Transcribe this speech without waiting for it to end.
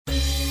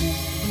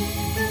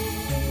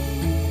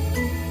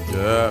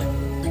Yeah.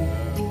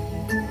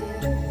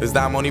 It's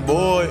that money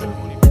boy.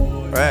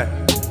 Hey.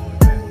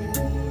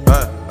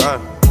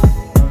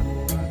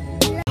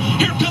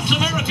 Here comes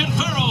American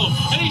Pharaoh,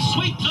 and he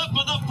sweeps up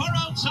with the far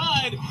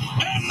outside,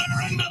 and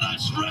they're into the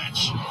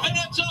stretch, and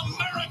it's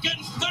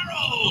American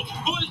Pharaoh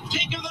who is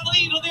taking the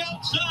lead on the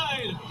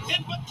outside.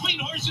 In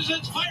between horses,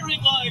 it's firing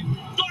line.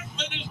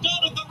 Dortmund is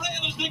down at the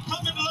rail as they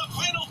come into the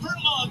final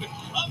furlong.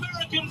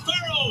 American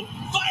Pharaoh,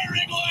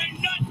 firing line,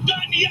 not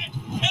done yet,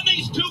 and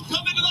these two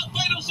come into the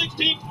final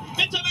 16.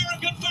 It's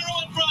American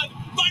Pharaoh in front,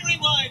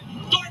 firing line.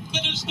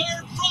 Dortmund is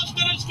third,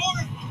 Frosted is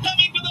fourth,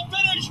 coming to the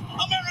finish.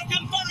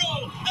 American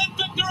Pharaoh and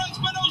Victor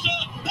Espinoza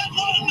have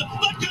won the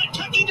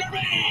Kentucky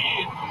Derby.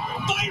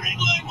 Firing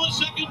line was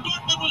second,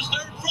 Dortmund was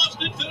third,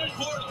 Frosted finished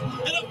fourth,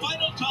 and a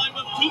final time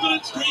of 2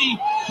 minutes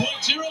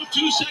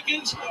 3.02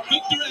 seconds.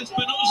 Victor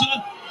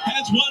Espinoza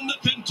has won the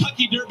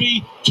Kentucky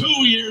Derby 2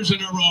 years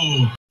in a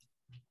row.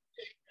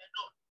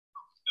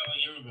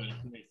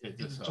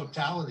 It's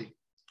totality.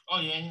 Oh,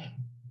 yeah.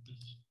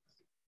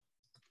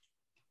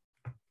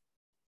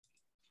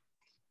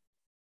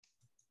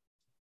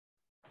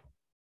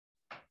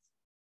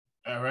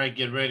 All right,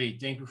 get ready.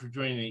 Thank you for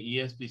joining the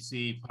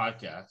ESBC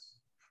podcast,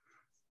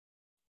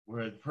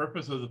 where the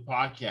purpose of the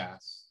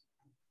podcast,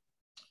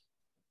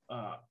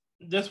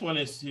 this one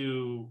is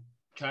to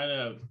kind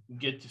of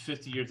get to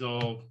 50 years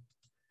old,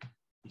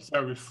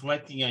 start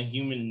reflecting on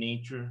human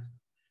nature,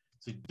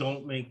 so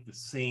don't make the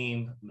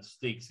same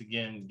mistakes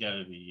again. You got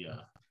to be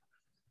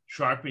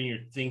sharpen your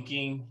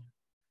thinking.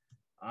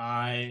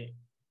 I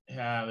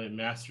have a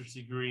master's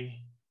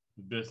degree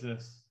in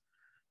business.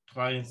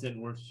 Clients that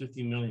worth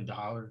 $50 million.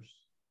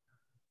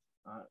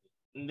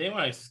 And they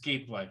want to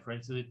escape life,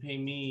 right? So they pay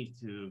me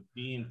to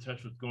be in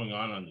touch with what's going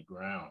on the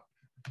ground.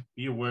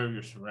 Be aware of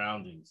your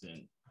surroundings.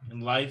 And in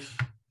life,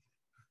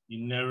 you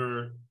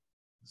never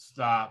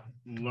stop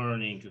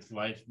learning because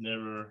life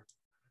never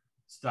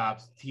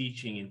stops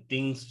teaching and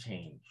things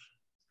change,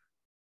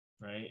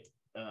 right?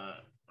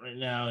 Right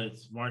now,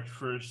 it's March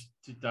 1st,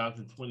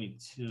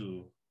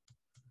 2022,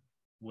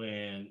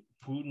 when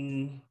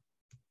Putin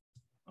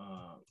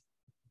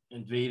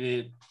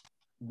invaded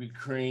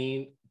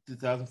Ukraine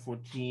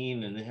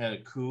 2014, and they had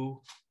a coup.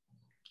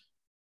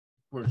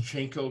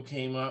 Poroshenko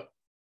came up.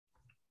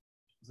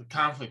 It's a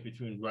conflict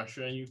between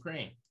Russia and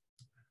Ukraine.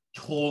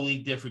 Totally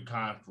different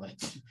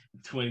conflict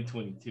in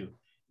 2022.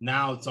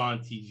 Now it's on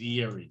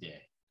TV every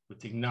day with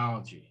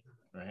technology,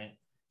 right?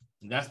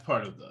 And that's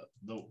part of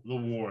the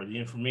war, the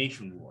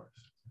information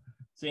wars.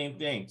 Same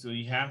thing. So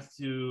you have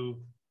to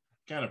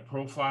kind of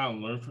profile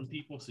and learn from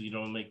people so you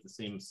don't make the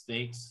same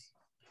mistakes.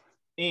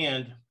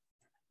 And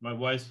my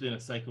wife's been a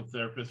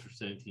psychotherapist for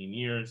 17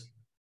 years.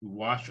 We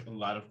watch a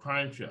lot of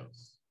crime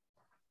shows.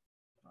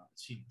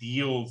 She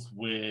deals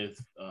with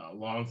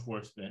law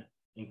enforcement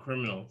and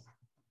criminals,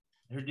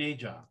 her day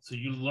job. So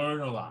you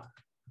learn a lot.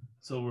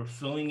 So we're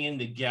filling in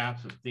the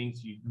gaps of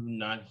things you do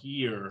not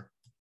hear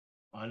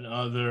on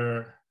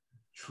other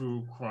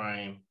true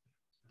crime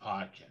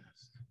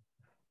podcasts.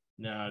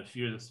 Now, if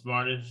you're the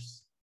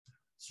smartest,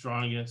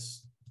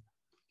 strongest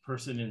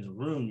person in the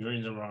room, you're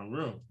in the wrong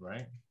room,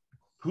 right?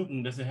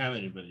 Putin doesn't have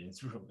anybody in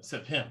this room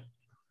except him.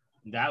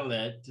 And that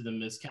led to the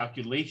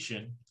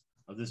miscalculation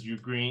of this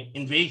Ukraine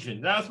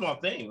invasion. Not a small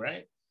thing,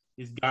 right?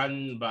 He's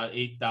gotten about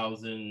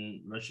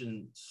 8,000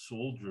 Russian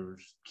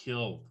soldiers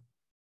killed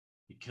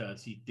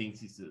because he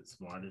thinks he's the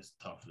smartest,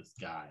 toughest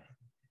guy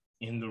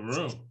in the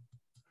room.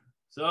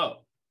 So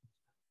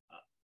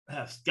I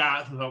have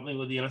Scott, who helped me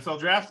with the NFL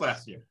draft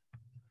last year.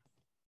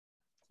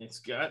 And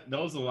Scott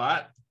knows a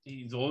lot.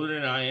 He's older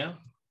than I am.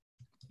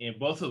 And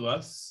both of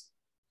us,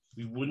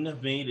 we wouldn't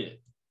have made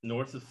it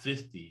north of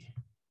 50.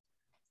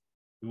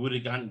 We would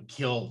have gotten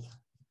killed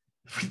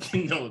if we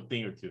didn't know a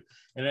thing or two.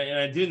 And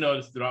I did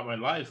notice throughout my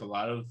life, a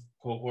lot of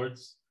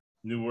cohorts,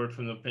 new word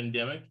from the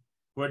pandemic,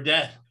 who are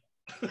dead.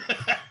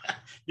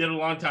 Dead a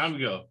long time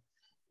ago.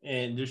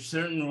 And there's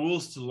certain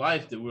rules to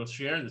life that we'll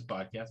share in this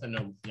podcast. I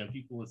know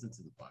people listen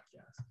to the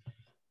podcast.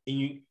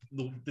 And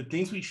the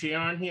things we share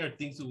on here are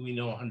things that we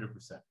know 100%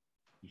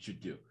 you should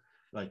do.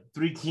 Like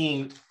 3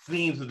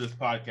 themes of this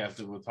podcast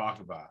that we'll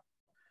talk about.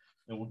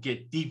 And we'll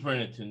get deeper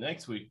into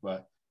next week,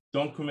 but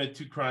don't commit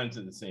 2 crimes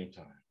at the same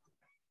time.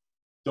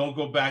 Don't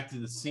go back to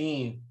the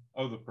scene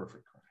of the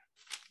perfect crime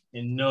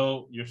and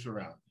know your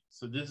surroundings.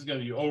 So this is going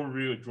to be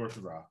overview with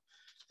Jorge.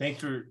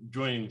 Thanks for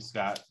joining me,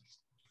 Scott.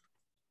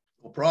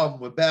 No problem.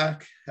 We're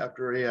back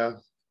after a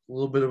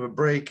little bit of a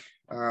break.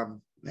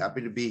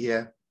 Happy to be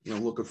here.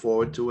 Looking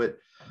forward to it.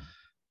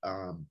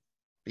 I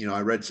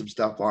read some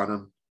stuff on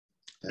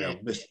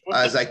him.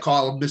 As I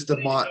call him,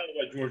 Mr.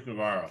 George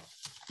Navarro.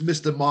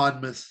 Mr.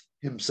 Monmouth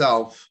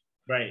himself,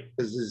 right?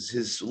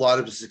 Because a lot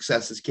of his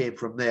successes came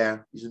from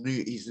there. He's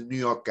a New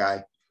York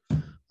guy.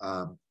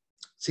 I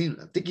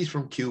think he's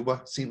from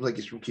Cuba. Seems like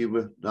he's from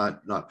Cuba.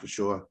 Not for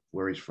sure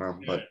where he's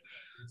from, but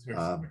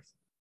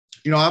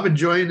I'm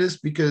enjoying this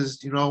because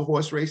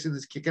horse racing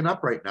is kicking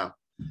up right now.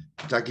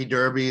 Kentucky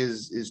Derby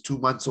is 2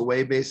 months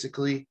away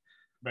basically.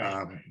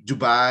 Right.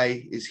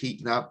 Dubai is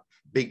heating up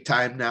big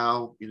time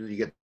now. You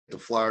get in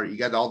Florida. You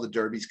got all the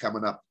derbies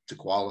coming up to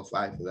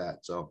qualify for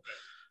that. So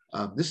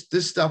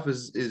this stuff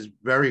is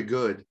very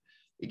good.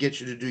 It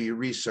gets you to do your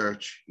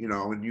research, you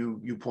know, and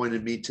you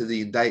pointed me to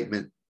the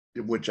indictment,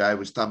 which I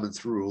was thumbing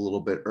through a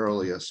little bit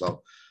earlier.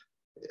 So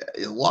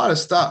a lot of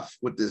stuff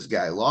with this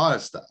guy,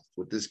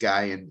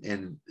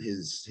 and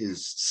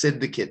his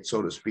syndicate,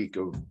 so to speak,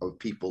 of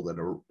people that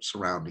are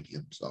surrounding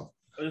him. So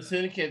the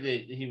syndicate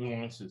that he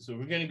belongs to. So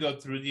we're going to go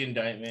through the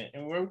indictment,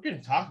 and what we're going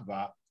to talk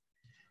about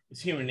is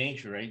human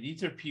nature, right?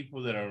 These are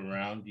people that are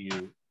around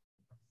you.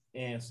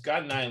 And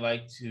Scott and I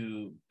like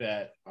to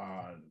bet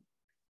on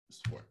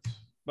sports,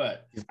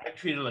 but I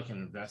treat it like an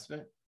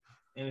investment,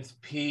 and it's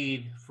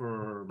paid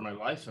for my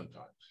life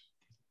sometimes.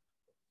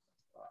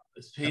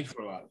 It's paid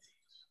for a lot of things.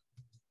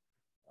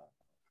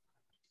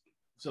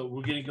 So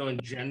we're going to go in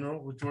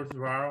general with George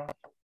Narravo,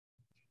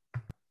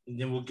 and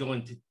then we'll go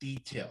into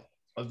detail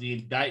of the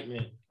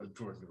indictment of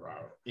George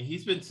Narravo. And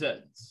he's been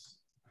sentenced.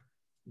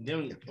 And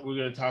then we're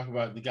going to talk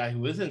about the guy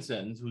who isn't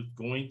sentenced, who's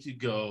going to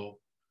go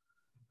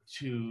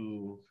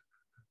to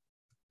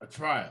a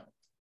trial.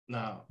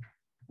 Now,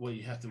 what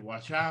you have to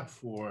watch out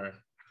for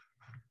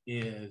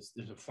is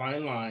there's a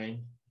fine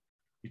line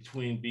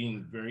between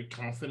being very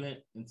confident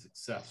and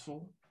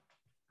successful,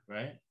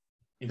 right?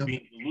 And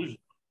being delusional.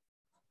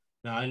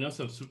 Now, I know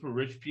some super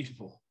rich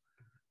people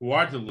who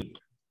are delusional,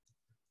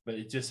 but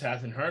it just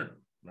hasn't hurt them,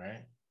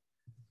 right?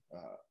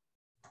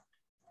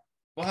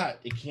 But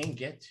it can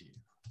get to you,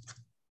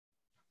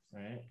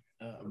 right?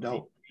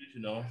 No.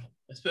 Delusional,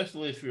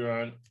 especially if you're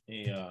on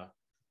a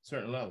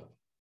certain level.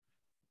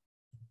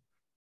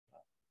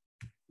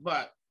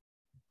 But,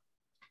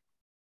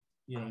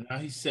 you know, now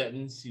he's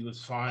sentenced. He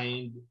was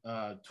fined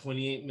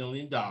 $28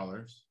 million.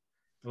 What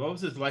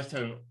was his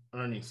lifetime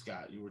earnings,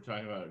 Scott? You were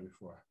talking about it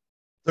before.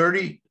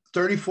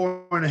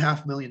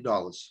 $34.5 million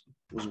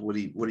was what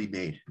he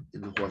made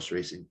in the horse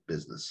racing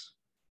business.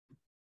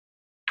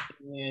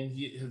 And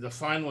the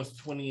fine was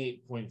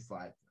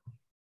 28.5.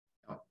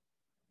 Oh.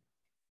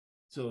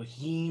 So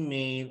he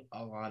made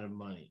a lot of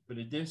money, but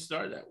it didn't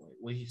start that way.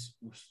 Well,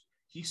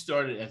 he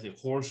started as a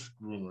horse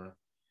groomer,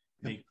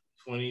 make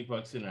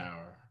 $20 an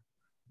hour,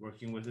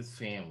 working with his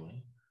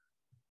family.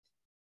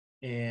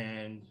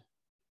 And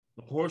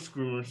the horse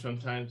groomer,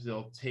 sometimes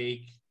they'll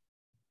take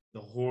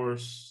the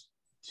horse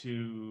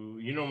to,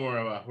 you know more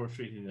about horse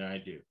racing than I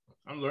do.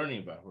 I'm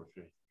learning about horse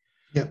racing.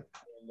 Yeah.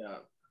 And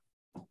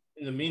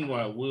in the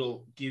meanwhile,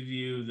 we'll give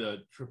you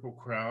the Triple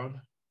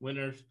Crown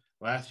winners.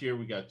 Last year,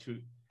 we got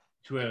two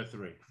out of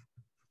three.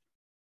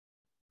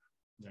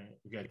 Right?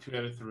 We got 2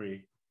 out of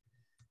 3.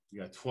 We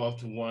got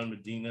 12-1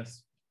 Medina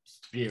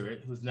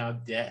Spirit, who's now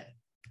dead.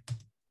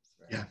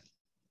 Right? Yeah.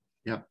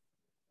 Yeah.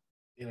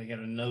 And I got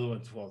another one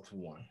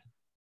 12-1.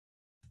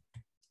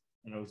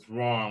 And I was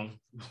wrong.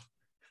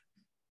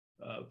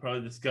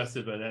 Probably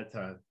disgusted by that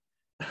time.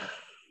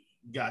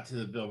 Got to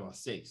the Belmont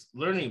Stakes,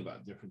 learning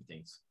about different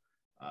things.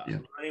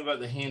 Learning about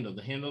the handle.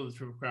 The handle of the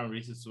Triple Crown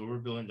races over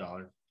 $1 billion.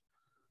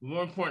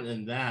 More important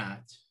than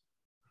that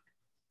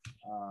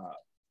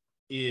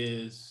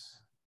is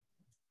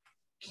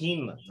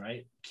Keeneland,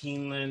 right?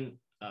 Keeneland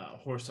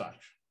horse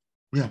auction.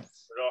 Yeah.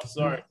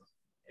 Sorry.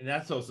 And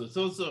that's also, it's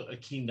also a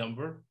key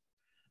number,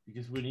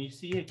 because when you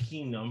see a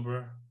key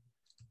number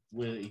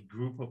with a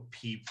group of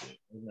people,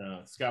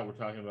 Scott, we're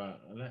talking about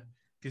that,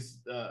 because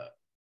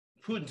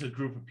Putin's a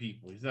group of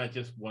people. He's not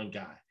just one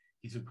guy.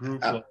 He's a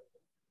group of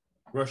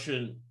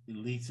Russian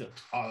elites and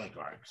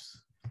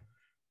oligarchs.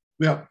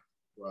 Yeah.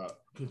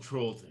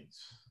 Control things.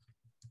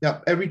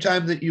 Yeah. Every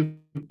time that you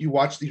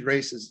watch these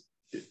races,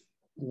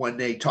 when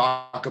they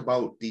talk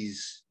about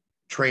these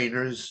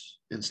trainers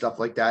and stuff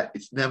like that,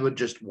 it's never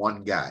just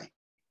one guy.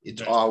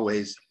 It's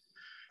always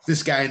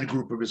this guy and a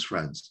group of his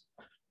friends.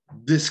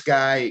 This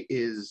guy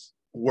is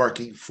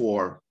working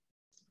for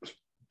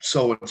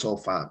so-and-so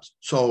farms.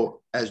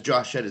 So as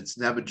Josh said, it's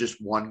never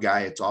just one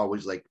guy. It's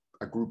always like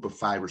a group of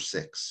 5 or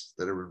 6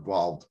 that are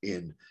involved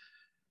in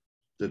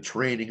the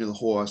training of the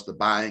horse, the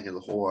buying of the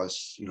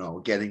horse, you know,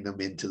 getting them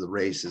into the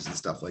races and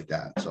stuff like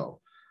that. So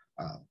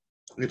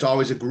it's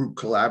always a group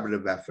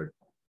collaborative effort,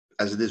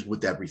 as it is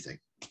with everything,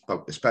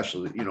 but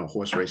especially, you know,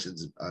 horse racing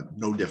is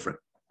no different.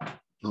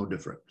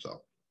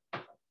 So.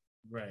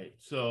 Right.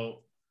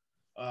 So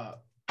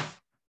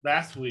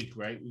last week,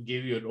 right, we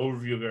gave you an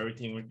overview of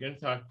everything. We're going to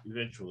talk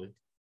eventually.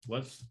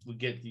 Once we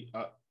get the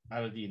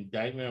out of the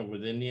indictment or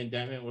within the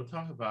indictment, we'll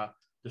talk about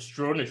the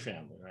Stronach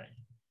family, right?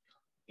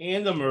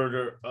 And the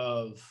murder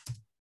of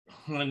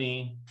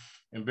Honey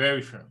and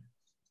Barry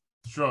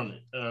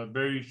Sherman.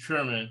 Barry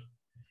Sherman,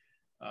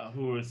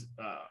 who was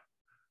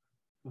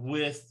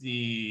with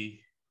the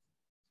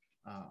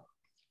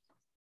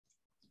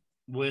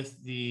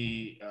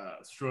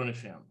Stronach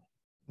family.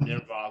 They're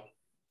involved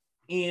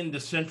in the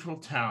central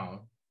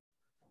town.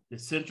 The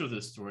center of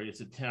this story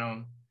is a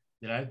town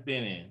that I've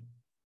been in,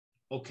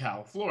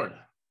 Ocala,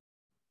 Florida.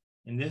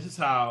 And this is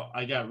how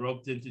I got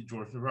roped into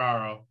George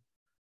Narravo.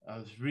 I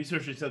was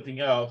researching something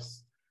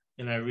else,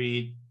 and I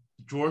read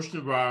George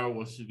Narravo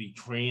was to be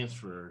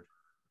transferred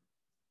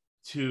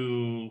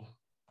to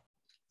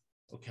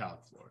Ocala,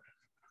 Florida.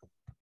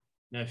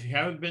 Now, if you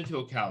haven't been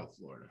to Ocala,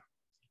 Florida,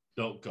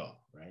 don't go,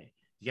 right?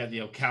 You got the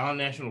Ocala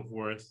National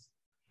Forest,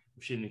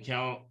 which in the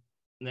Ocala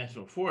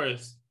National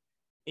Forest,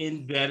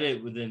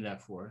 embedded within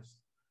that forest,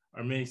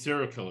 are many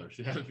serial killers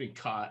who haven't been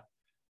caught.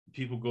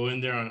 People go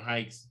in there on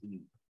hikes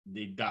and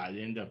they die,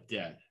 they end up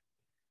dead.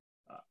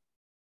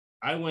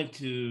 I went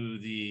to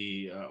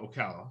the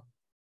Ocala,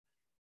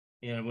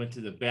 and I went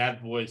to the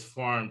Bad Boys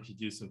Farm to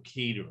do some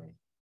catering.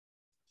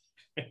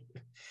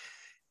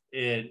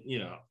 And, you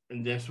know,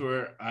 and that's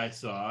where I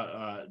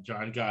saw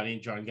John Gotti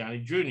and John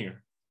Gotti Jr.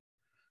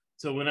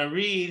 So when I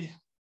read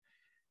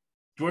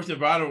Jorge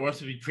Narravo wants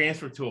to be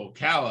transferred to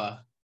Ocala,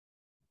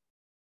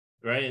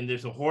 right? And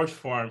there's a horse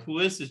farm. Who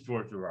is this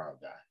Jorge Narravo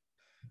guy?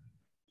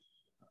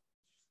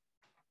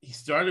 He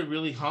started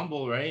really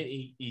humble, right?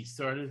 He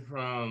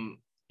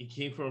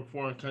came from a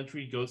foreign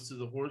country, goes to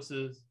the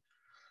horses,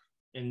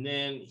 and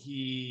then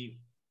he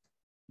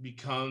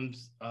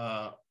becomes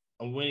a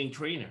winning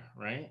trainer,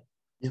 right?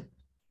 Yep.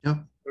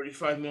 Yep.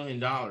 $35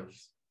 million.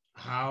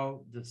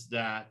 How does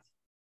that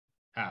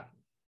happen?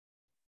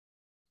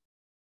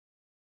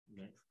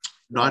 Okay.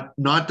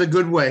 Not the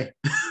good way.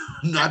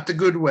 Not the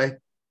good way.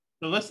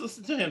 So let's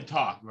listen to him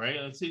talk, right?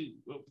 Let's see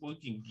what we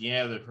can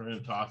gather from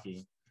him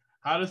talking.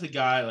 How does a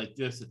guy like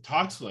this that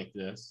talks like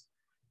this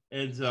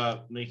ends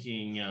up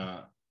making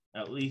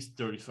at least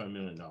 $35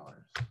 million?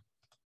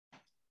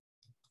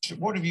 So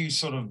what have you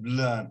sort of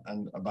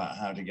learned about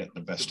how to get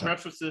the best? To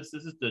preface this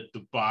is the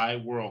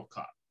Dubai World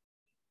Cup.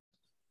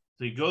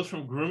 So he goes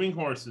from grooming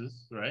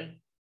horses, right,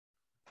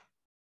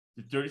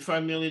 to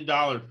 $35 million,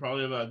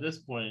 probably about this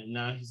point. And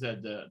now he's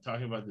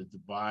talking about the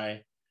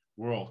Dubai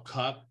World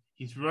Cup.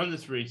 He's run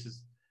this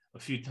races a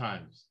few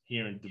times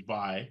here in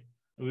Dubai.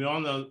 And we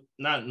all know,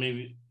 not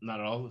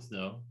all of us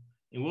know,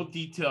 and we'll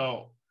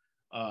detail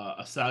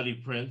a Saudi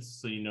prince,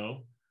 so you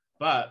know,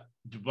 but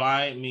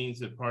Dubai means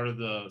they're part of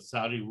the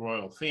Saudi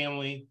royal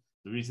family.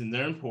 The reason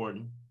they're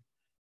important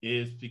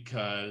is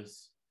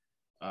because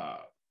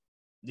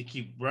they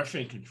keep Russia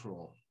in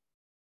control.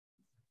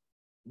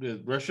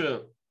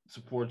 Russia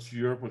supports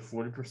Europe with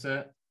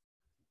 40%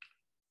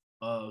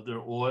 of their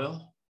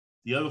oil.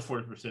 The other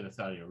 40% is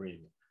Saudi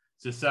Arabia.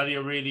 So Saudi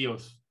Arabia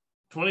was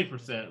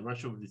 20%,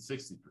 Russia would be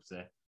 60%,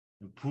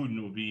 and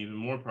Putin would be even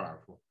more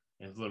powerful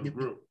in his little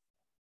group.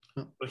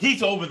 But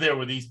he's over there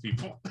with these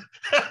people,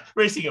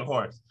 racing a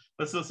horse.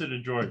 Let's listen to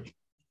George.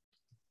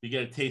 You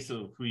get a taste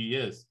of who he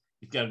is.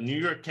 He's got a New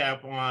York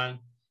cap on.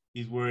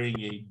 He's wearing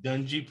a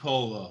Dungy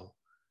polo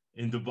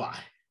in Dubai.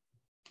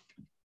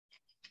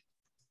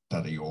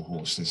 Out of your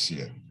horse this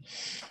year.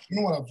 You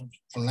know what?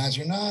 From last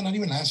year, no, not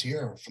even last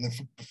year. From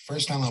the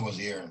first time I was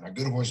here, a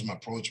good horseman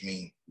approached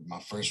me, my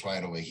first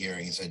ride over here,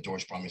 and he said,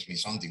 "George, promise me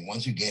something.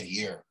 Once you get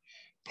here,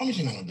 promise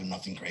you're not gonna do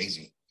nothing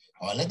crazy.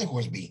 Let the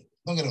horse be.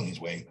 Don't get on his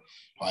way.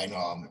 All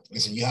right,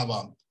 listen, you have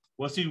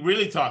What's he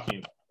really talking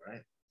about,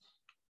 right?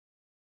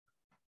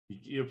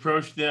 You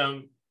approach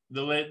them.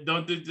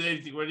 Don't do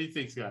anything. What do you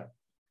think, Scott?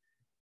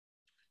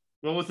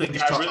 What was the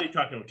guy really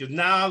talking about? Because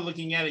now,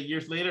 looking at it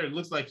years later, it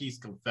looks like he's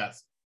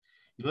confessed.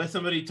 You let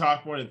somebody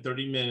talk more than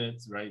 30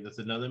 minutes, right? That's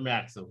another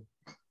maxim.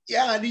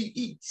 Yeah, and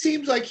he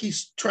seems like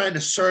he's trying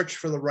to search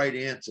for the right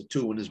answer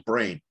too in his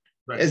brain.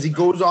 Right. As he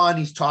goes on,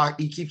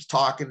 he keeps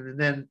talking, and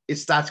then it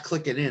starts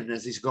clicking in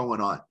as he's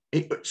going on.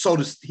 So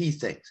does he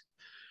thinks.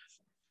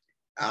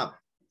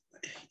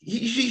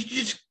 He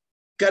just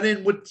got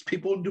in with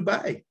people in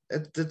Dubai.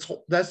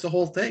 That's the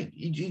whole thing.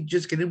 He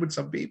just get in with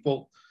some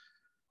people,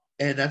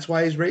 and that's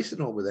why he's racing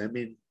over there. I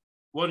mean,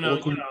 well, no,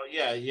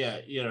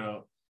 you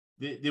know,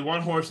 they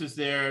want horses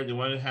there. They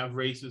want to have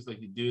races like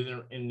they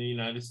do in the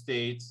United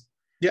States.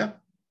 Yeah.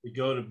 They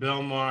go to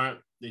Belmont.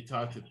 They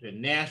talk to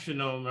Penn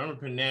National. Remember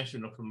Penn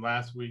National from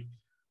last week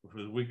or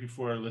for the week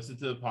before? Listen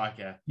to the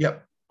podcast.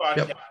 Yep.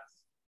 Podcast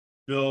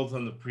builds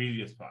on the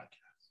previous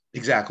podcast.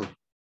 Exactly.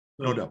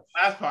 So No doubt.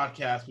 Last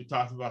podcast, we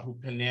talked about who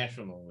Penn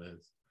National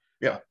is.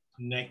 Yeah.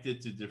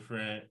 Connected to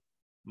different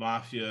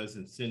mafias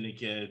and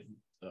syndicate,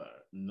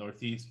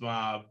 Northeast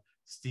Mob,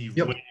 Steve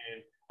Wynn,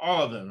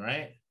 all of them,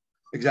 right?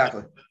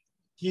 Exactly.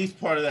 He's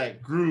part of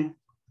that group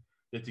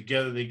that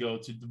together they go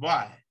to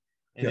Dubai.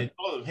 And they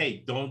told him,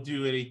 hey, don't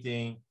do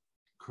anything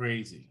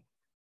crazy.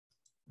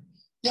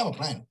 You have a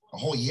plan, a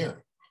whole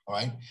year, all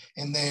right?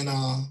 And then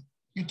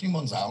you're 3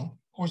 months out.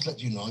 Horse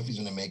lets you know if he's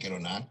going to make it or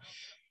not.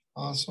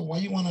 So why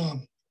you want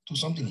to do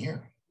something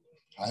here?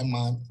 I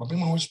bring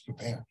my horse to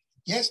prepare.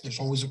 Yes, there's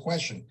always a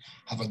question.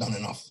 Have I done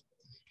enough?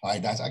 All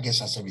right, I guess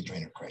that's every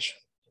trainer question.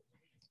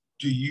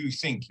 Do you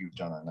think you've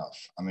done enough?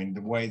 I mean,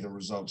 the way the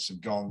results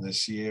have gone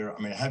this year.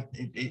 I mean,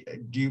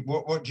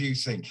 what do you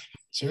think?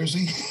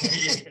 Seriously?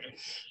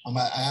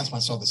 I ask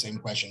myself the same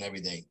question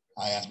every day.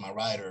 I ask my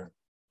rider,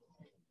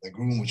 the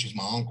groom, which is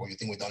my uncle, you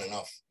think we've done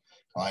enough?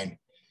 All right.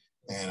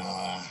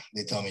 And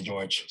they tell me,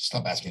 George,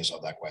 stop asking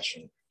yourself that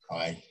question. All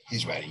right.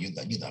 He's ready. You've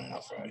done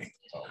enough already.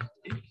 So.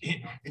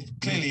 It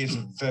clearly is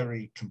a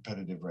very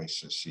competitive race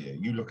this year.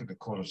 You look at the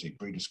quality,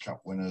 Breeders'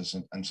 Cup winners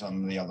and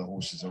some of the other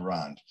horses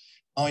around.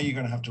 Are you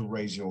going to have to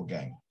raise your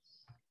game?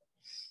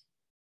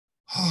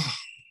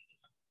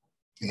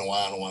 You know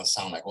why? I don't want to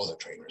sound like other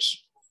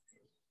trainers.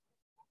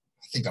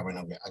 I think I ran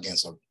up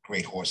against a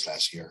great horse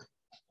last year.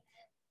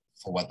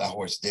 For what that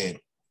horse did,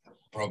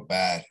 broke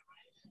bad,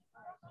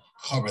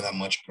 covered that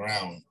much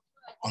ground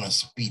on a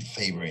speed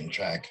favoring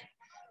track.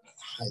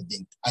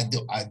 I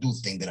do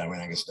think that I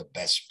ran against the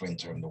best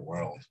sprinter in the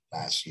world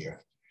last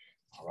year.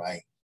 All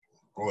right.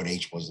 Broad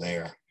H was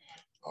there.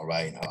 All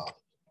right.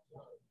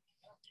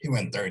 He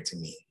went third to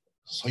me.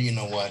 So you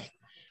know what?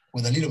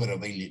 With a little bit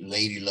of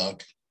lady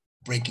luck,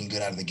 breaking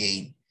good out of the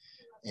gate,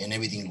 and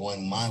everything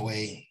going my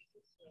way,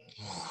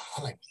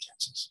 I like my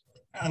chances.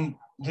 And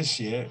this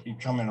year, you're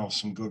coming off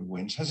some good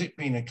wins. Has it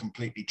been a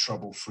completely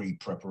trouble-free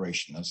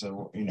preparation? As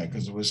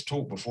because there was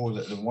talk before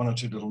that there were one or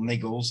two little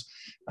niggles.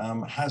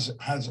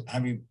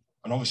 Have you?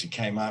 And obviously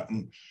came out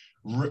and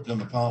ripped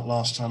them apart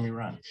last time you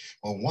ran.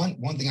 Well,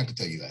 one thing I could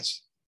tell you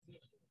guys,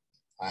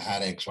 I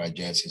had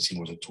XYZ since he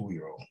was a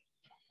 2-year-old.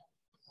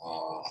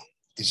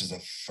 This is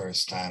the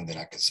first time that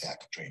I could say I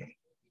could train him.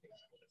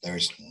 There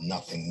is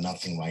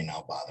nothing right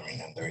now bothering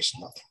him. There is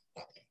nothing.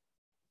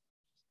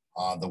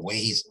 The way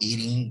he's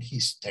eating,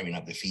 he's tearing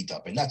up the feet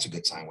up. And that's a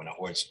good sign when a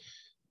horse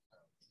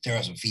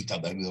tears up the feet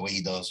up the way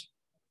he does.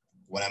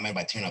 What I meant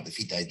by tearing up the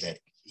feet is that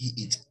he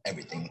eats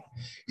everything.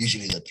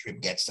 Usually the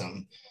trip gets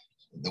him,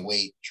 the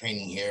weight,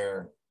 training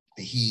here,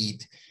 the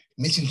heat,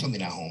 missing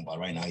something at home, but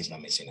right now he's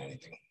not missing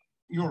anything.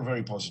 You're a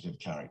very positive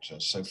character,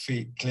 so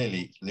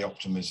clearly the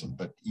optimism,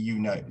 but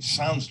it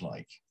sounds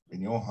like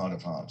in your heart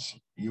of hearts,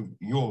 you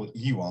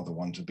are the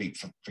one to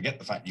beat. Forget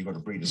the fact you've got a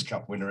Breeders'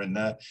 Cup winner in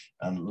there,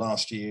 and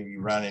last year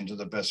you ran into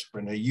the best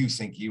sprinter. You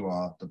think you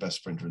are the best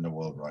sprinter in the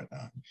world right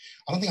now?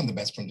 I don't think I'm the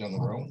best sprinter in the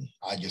world.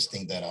 I just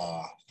think that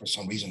for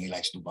some reason he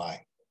likes Dubai.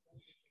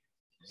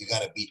 You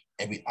got to beat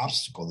every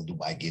obstacle that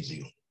Dubai gives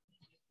you.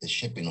 The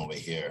shipping over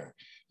here,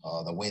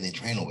 the way they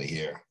train over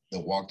here, the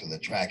walk to the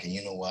track, and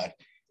you know what?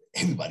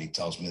 Everybody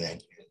tells me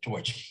that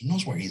George, he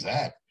knows where he's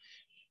at.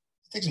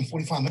 It takes him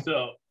 45 minutes.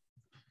 So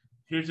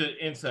here's an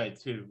insight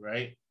too,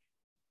 right?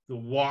 The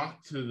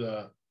walk to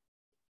the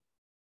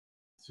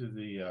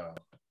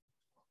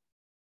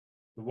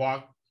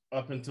walk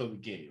up until the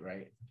gate,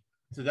 right?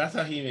 So that's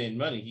how he made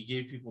money. He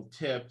gave people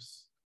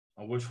tips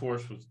on which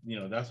horse was,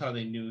 that's how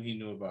they knew he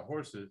knew about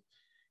horses,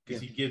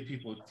 because he'd give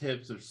people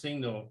tips or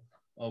signal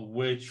of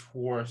which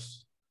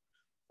horse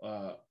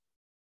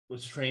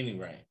was training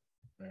right?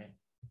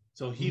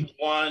 So he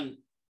won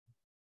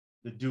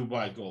the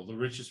Dubai Gold, the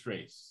richest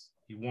race.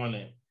 He won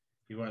it.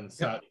 He won the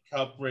Saudi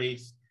Cup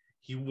race.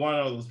 He won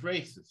all those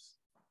races.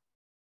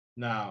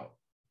 Now,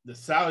 the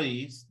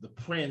Saudis, the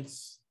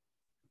prince,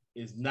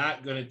 is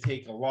not going to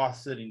take a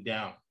loss sitting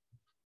down.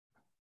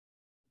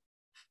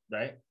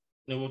 Right?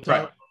 And we'll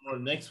talk about more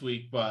next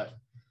week, but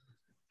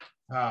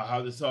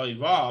how this all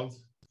evolved.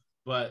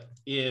 But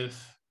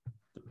if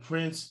the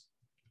prince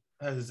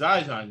has his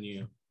eyes on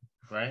you,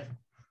 right?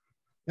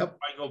 Yep.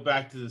 I go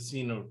back to the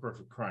scene of a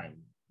perfect crime,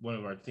 one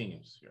of our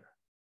themes here.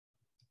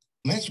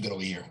 Nice to get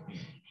over here.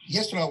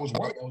 Yesterday I was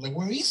worried. I was like,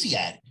 where is he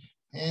at?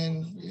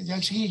 And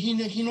actually,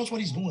 he knows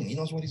what he's doing. He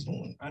knows what he's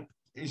doing. And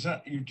is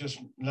that you just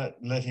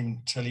let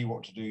him tell you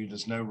what to do?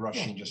 There's no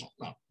rushing.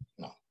 Yeah,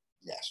 no.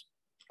 Yes,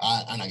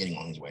 I'm not getting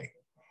on his way.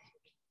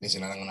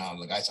 Listen, I'm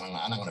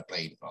not gonna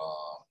play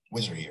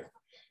wizard here.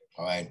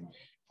 All right.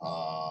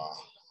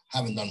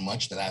 Haven't done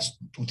much the last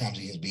 2 times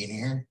he has been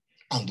here.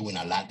 I'm doing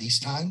a lot this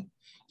time.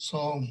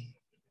 So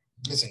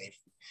listen,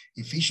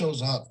 if he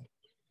shows up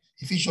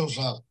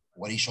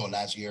what he showed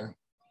last year,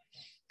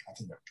 I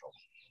think they're in trouble.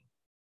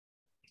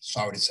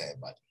 Sorry to say it,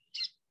 but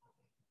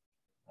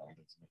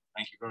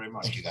thank you very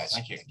much. Thank you, guys.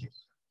 Thank you.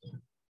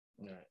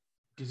 All right.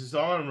 Because it's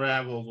all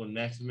unraveled when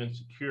Maximum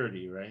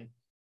Security, right,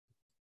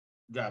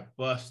 got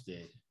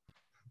busted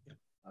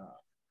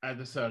at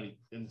the Saudi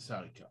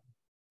Cup.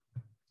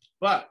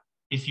 But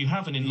if you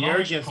have an the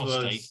enlarged arrogance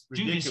prostate, was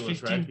do this ridiculous,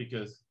 15. right?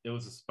 Because it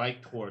was a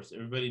spiked horse.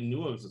 Everybody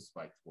knew it was a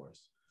spiked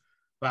horse.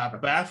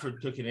 But Baffert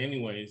took it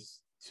anyways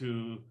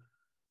to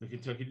the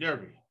Kentucky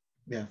Derby.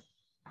 Yeah.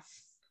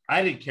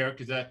 I didn't care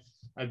because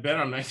I bet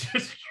on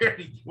Maximum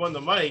Security won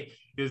the money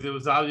because it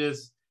was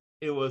obvious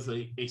it was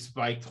a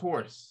spiked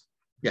horse.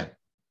 Yeah.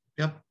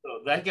 Yep. So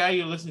that guy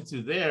you listen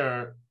to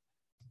there,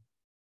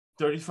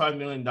 $35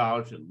 million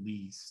at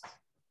least.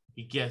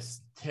 He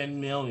gets $10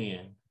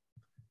 million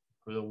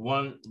for the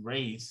one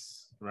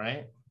race,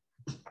 right?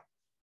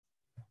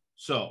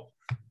 So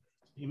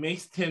he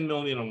makes $10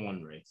 million on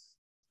one race.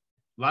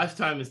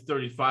 Lifetime is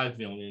 $35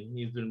 million.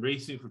 He's been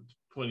racing for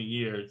 20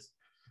 years.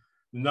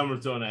 The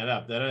numbers don't add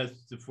up. That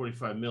adds to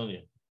 $45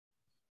 million.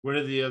 Where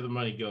did the other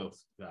money go,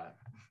 Scott?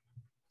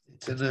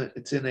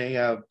 It's in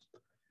a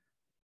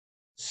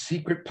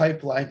secret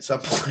pipeline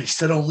someplace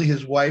that only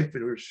his wife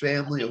or his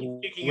family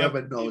or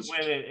whoever knows. He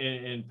went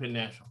in Penn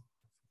National.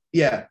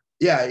 Yeah.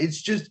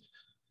 It's just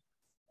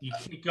you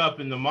kick up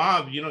in the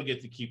mob, you don't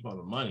get to keep all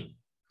the money.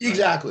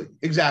 Exactly.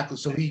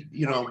 So he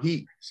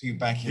See you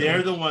back here.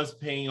 They're the ones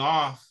paying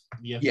off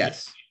the FBI.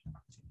 Yes.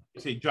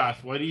 You say, Josh,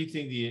 why do you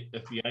think the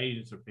FBI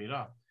agents are paid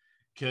off?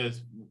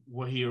 Because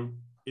what he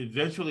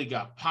eventually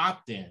got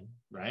popped in,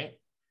 right,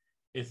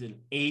 it's an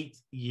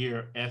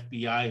 8-year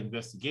FBI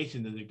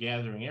investigation that they're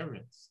gathering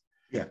evidence.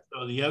 Yeah.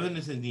 So the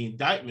evidence in the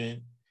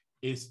indictment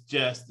is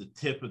just the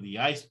tip of the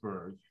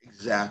iceberg.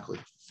 Exactly.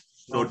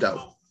 No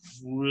doubt.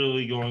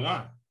 Really going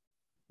on.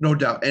 No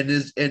doubt. And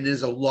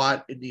there's a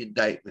lot in the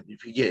indictment.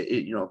 If you get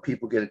it,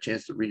 people get a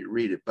chance to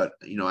read it. But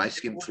I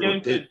skimmed through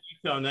it.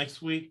 Detail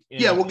next week.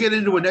 Yeah, we'll get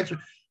into it next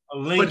week. A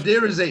link, but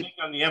there is a link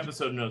on the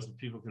episode notes so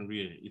people can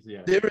read it.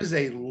 Yeah. There is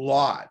a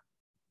lot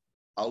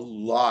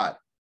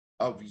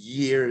of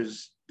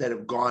years that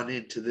have gone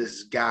into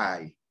this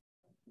guy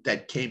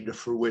that came to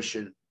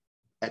fruition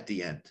at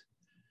the end.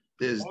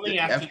 There's only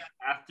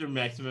after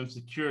maximum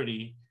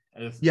security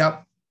at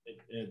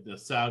the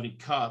Saudi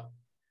Cup,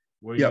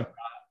 where you got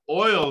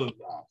oil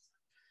involved.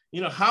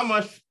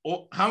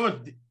 How much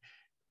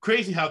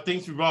crazy how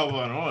things revolve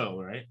on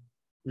oil, right?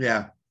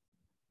 Yeah.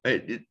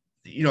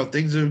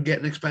 Things are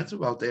getting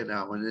expensive out there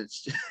now, and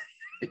it's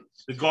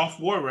the Gulf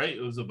War, right?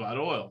 It was about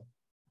oil.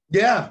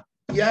 Yeah,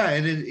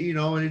 and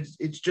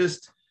it's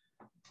just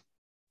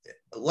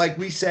like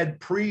we said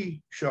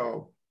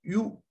pre-show.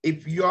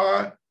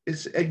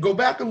 And go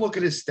back and look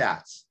at his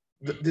stats.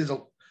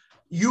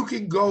 You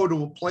can go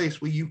to a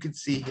place where you can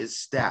see his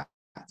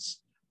stats.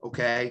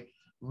 Okay,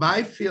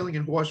 my feeling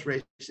in horse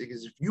racing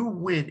is if you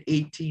win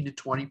 18 to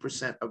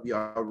 20% of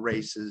your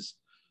races,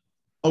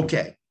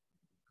 okay.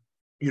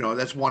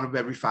 That's one of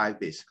every 5,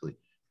 basically.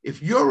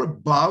 If you're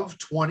above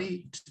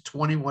 20 to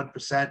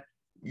 21%,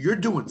 you're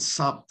doing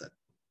something,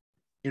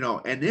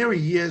 and there are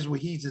years where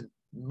he's in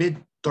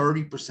mid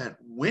 30%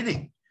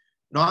 winning,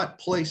 not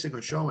placing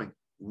or showing,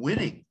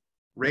 winning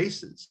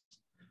races.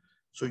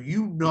 So,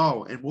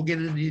 and we'll get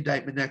into the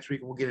indictment next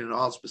week and we'll get into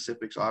all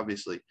specifics,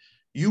 obviously.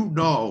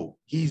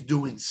 He's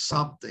doing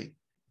something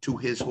to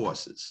his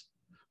horses.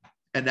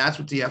 And that's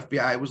what the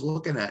FBI was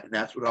looking at. And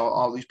that's what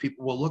all these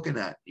people were looking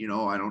at.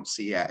 I don't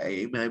see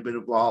AA may have been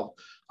involved,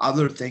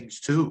 other things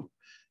too.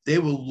 They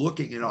were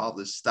looking at all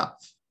this stuff.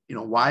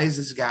 Why is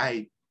this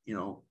guy,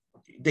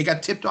 they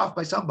got tipped off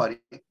by somebody.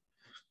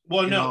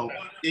 Well, no,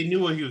 they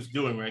knew what he was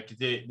doing, right? Because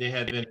they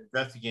had been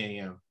investigating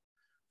him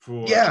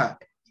for. Yeah.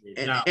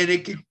 And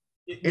it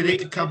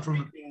could come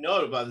from.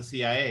 Note about the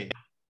CIA.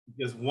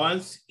 Because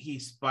once he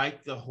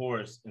spiked the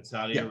horse in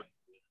Saudi Arabia,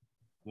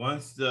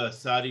 once the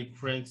Saudi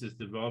prince is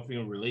developing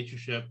a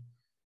relationship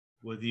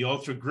with the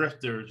ultra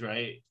grifters,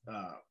 right?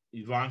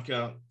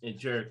 Ivanka and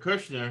Jared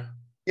Kushner.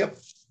 Yep.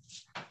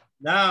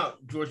 Now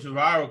George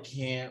Narravo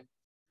can't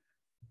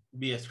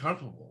be as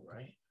comfortable,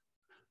 right?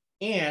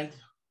 And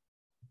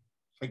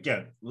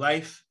again,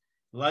 life,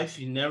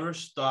 you never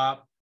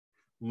stop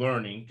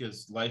learning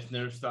because life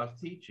never stops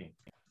teaching.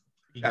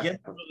 He gets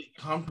really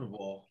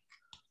comfortable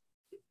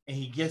and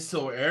he gets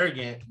so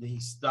arrogant that he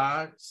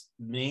starts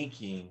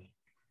making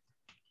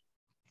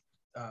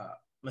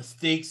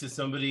mistakes to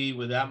somebody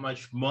with that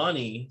much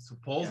money,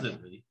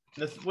 supposedly.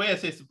 That's the way I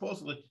say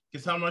supposedly,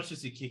 because how much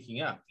is he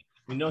kicking up?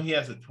 We know he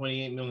has a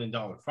 $28 million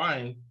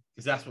fine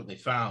because that's what they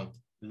found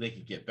that they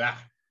could get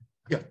back.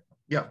 Yeah.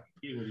 What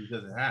he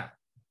doesn't have.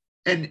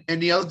 And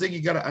the other thing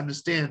you got to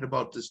understand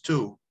about this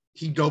too,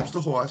 he dopes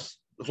the horse.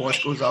 The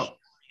horse goes out.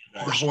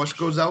 The horse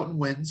goes out and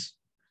wins.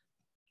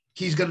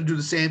 He's going to do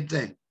the same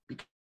thing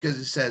because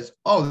it says,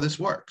 "Oh, this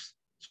works."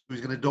 So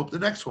he's going to dope the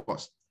next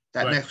horse.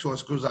 That next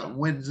horse goes out and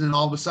wins, and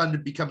all of a sudden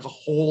it becomes a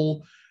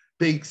whole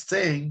big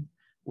thing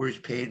where he's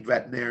paying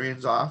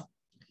veterinarians off.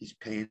 He's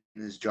paying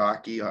his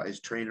jockey,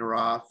 his trainer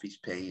off. He's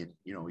paying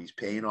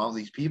all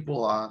these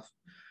people off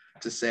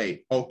to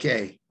say,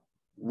 okay,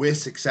 we're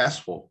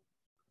successful.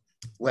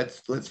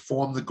 Let's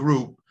form the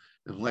group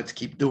and let's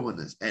keep doing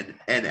this. And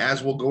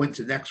as we'll go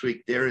into next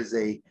week, there is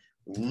a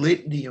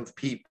litany of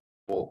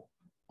people,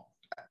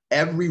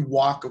 every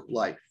walk of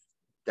life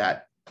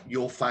that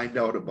you'll find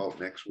out about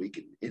next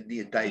week in the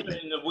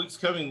indictment. In the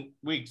coming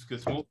weeks,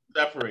 because we'll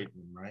separate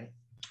them, right?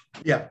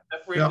 Yeah.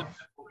 Separate them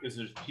because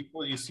there's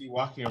people you see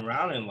walking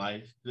around in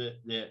life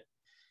that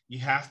you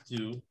have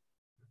to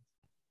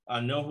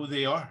know who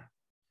they are.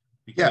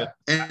 Because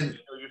and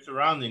your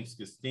surroundings,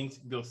 because things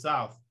can go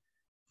south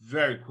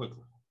very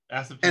quickly.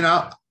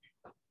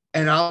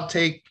 I'll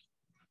take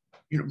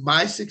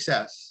my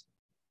success,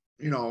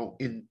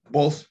 in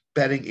both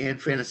betting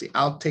and fantasy.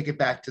 I'll take it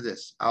back to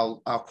this.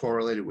 I'll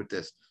correlate it with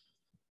this.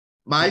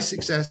 My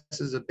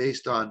successes are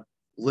based on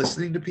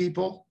listening to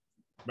people,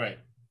 right?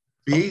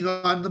 Being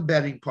on the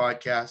betting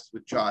podcast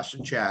with Josh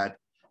and Chad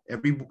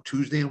every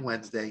Tuesday and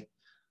Wednesday.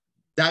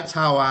 That's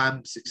how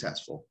I'm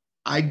successful.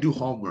 I do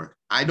homework.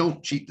 I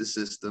don't cheat the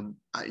system.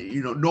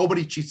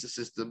 Nobody cheats the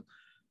system.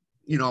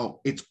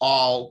 It's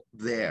all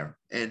there.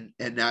 And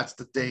that's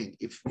the thing.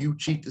 If you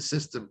cheat the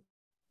system,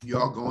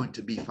 you're going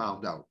to be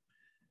found out.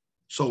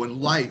 So in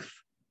life,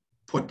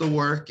 put the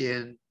work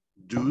in,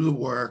 do the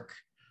work,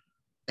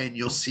 and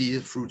you'll see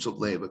the fruits of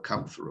labor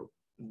come through.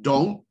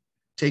 Don't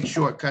take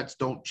shortcuts.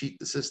 Don't cheat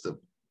the system.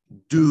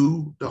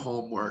 Do the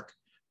homework.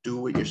 Do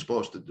what you're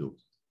supposed to do.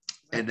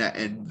 And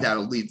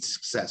that'll lead to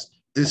success.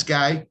 This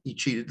guy, he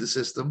cheated the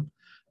system,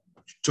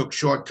 took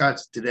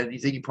shortcuts, did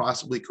anything he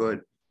possibly could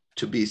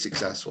to be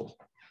successful.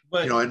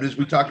 But, and as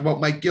we talked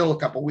about Mike Gill a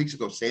couple of weeks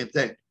ago, same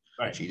thing.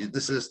 right. Cheated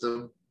the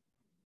system,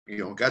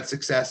 got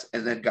success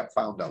and then got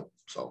found out.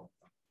 So,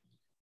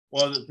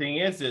 well, the thing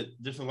is that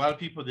there's a lot of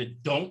people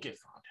that don't get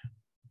found out.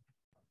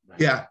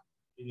 Right? yeah,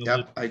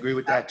 Yep, I agree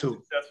with that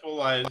too. Successful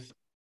lives,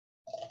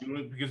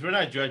 because we're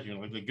not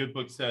judging. Like the good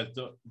book says,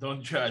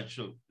 don't judge.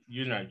 So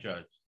you're not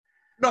judged.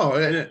 No,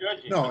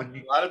 No.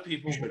 A lot of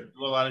people do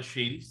a lot of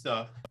shady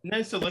stuff, and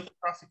then selective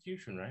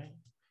prosecution, right?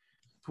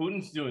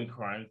 Putin's doing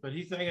crimes, but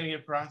he's not going to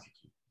get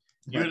prosecuted.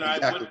 You and I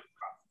wouldn't get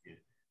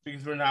prosecuted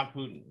because we're not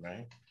Putin,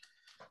 right?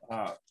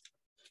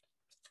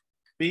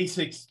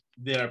 Basics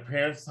that our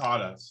parents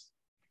taught us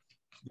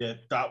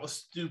that thought was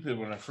stupid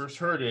when I first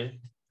heard it.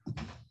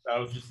 That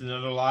was just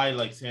another lie,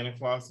 like Santa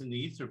Claus and the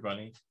Easter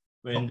Bunny,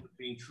 but ended up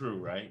being true,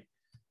 right?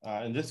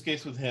 In this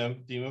case with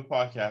him, Demon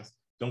Podcast,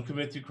 don't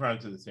commit 2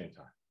 crimes at the same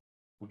time.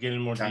 We'll get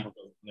in more detail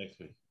next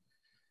week.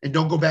 And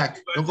don't go back.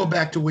 Don't go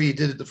back to where you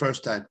did it the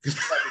first time.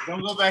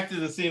 Don't go back to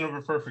the scene of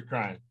a perfect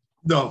crime.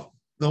 No.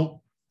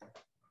 Know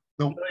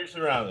your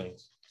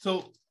surroundings.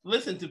 So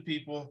listen to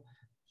people.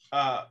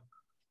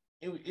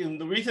 And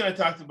the reason I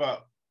talked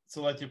about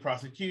selective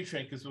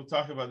prosecution, because we'll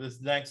talk about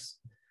this next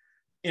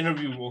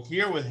interview we'll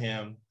hear with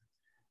him,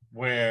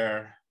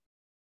 where,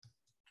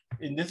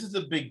 and this is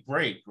a big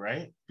break,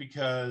 right?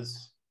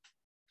 Because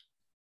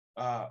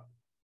and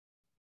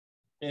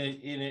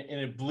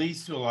it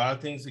bleeds to a lot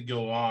of things that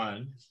go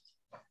on,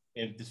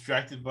 and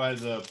distracted by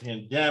the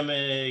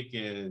pandemic,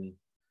 and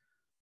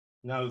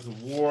now there's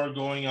a war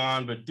going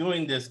on, but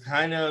doing this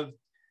kind of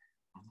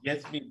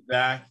gets me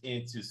back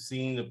into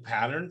seeing the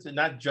patterns and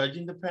not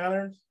judging the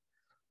patterns,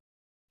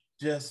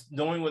 just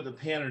knowing what the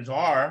patterns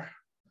are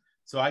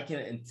so I can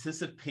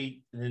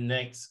anticipate the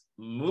next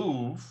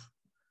move.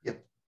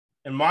 Yep.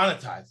 And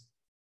monetize.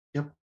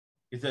 Yep.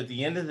 Because at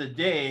the end of the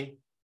day,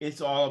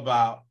 it's all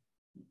about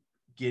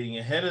getting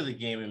ahead of the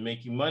game and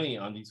making money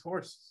on these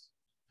horses.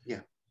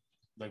 Yeah.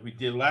 Like we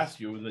did last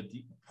year with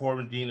the poor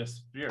Medina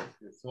Spirit.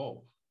 It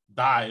sold.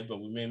 Died,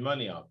 but we made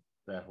money off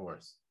that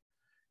horse.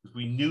 Because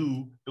we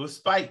knew it was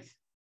spiked.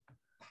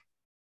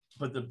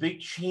 But the big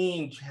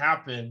change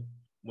happened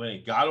when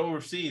it got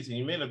overseas, and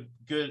you made a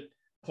good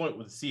point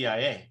with the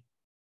CIA.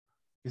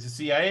 Because the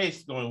CIA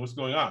is going, what's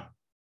going on?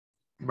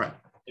 Right.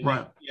 And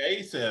the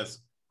CIA says,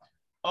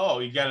 oh,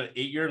 you got an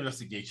 8-year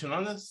investigation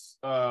on this?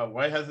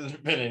 Why hasn't there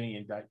been any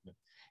indictment?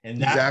 And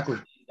that's exactly.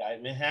 when the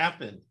indictment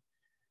happened.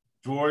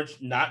 George,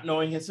 not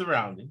knowing his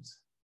surroundings,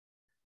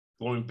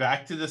 going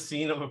back to the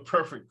scene of a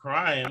perfect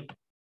crime,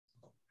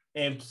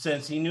 and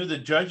since he knew the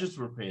judges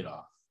were paid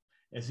off,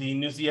 and so he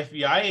knew the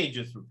FBI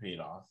agents were paid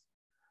off,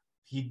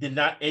 he did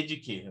not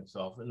educate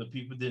himself, and the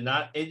people did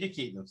not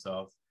educate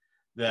themselves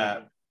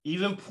that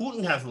even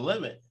Putin has a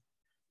limit.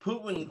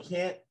 Putin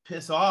can't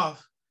piss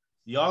off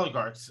the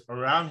oligarchs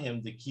around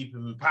him to keep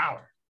him in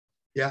power.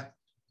 Yeah.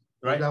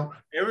 Right? No.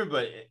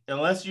 Everybody,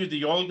 unless you're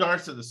the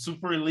oligarchs or the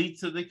super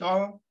elites, as they call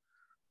them,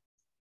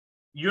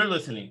 you're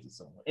listening to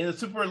someone. And the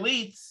super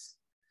elites,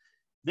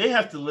 they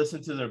have to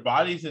listen to their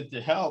bodies and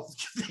to health.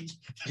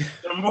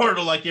 They're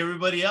mortal like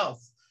everybody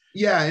else.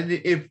 Yeah, and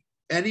if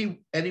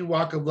any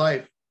walk of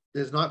life,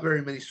 there's not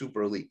very many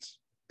super elites.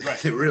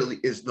 Right. It really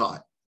is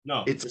not.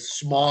 No. It's a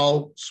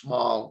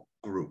small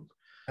group.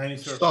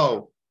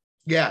 So,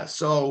 yeah,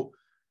 so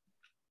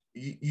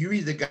you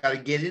either got to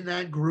get in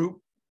that group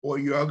or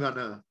you're going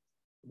to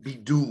be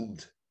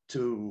doomed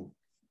to,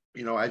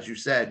 as you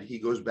said, he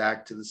goes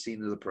back to the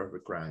scene of the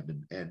perfect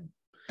crime. And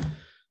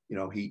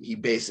he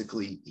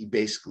basically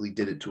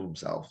did it to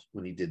himself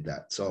when he did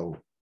that. So,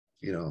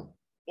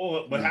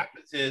 Well, what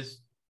happens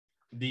is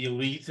the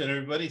elites and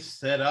everybody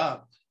set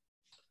up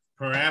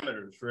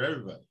parameters for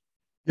everybody.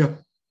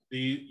 Yep.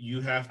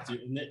 You have to,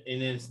 and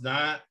it's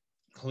not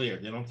clear.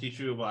 They don't teach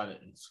you about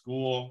it in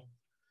school.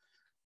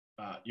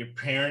 Your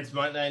parents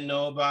might not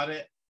know about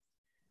it.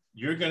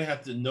 You're going to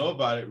have to know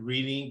about it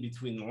reading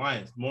between the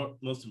lines.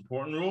 Most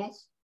important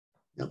rules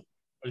are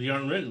the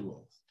unwritten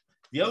rules.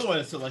 The other one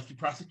is selective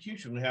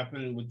prosecution. What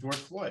happened with George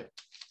Floyd,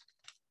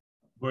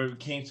 where it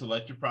became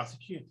selective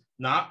prosecution.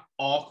 Not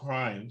all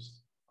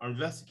crimes are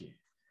investigated.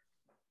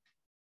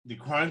 The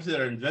crimes that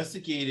are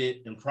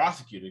investigated and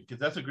prosecuted, because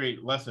that's a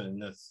great lesson in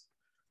this,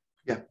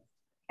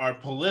 are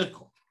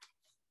political.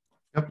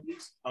 Yep.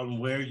 On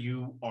where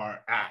you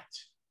are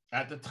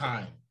at the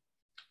time,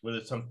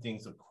 whether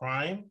something's a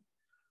crime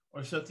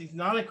or something's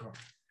not a crime.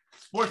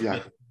 Sports is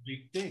a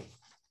big thing,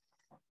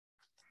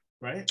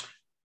 right?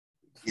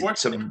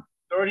 Sports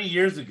 30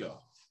 years ago,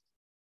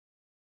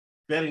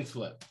 betting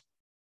slip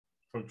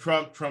from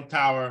Trump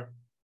Tower,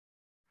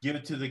 give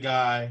it to the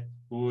guy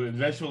who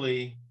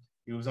eventually,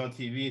 he was on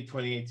TV in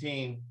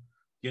 2018,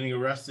 getting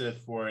arrested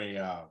for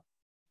a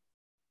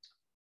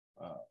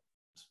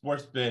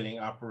sports betting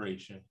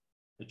operation,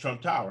 the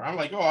Trump Tower. I'm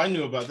like, oh, I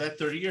knew about that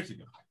 30 years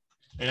ago.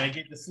 And I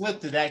get the slip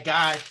to that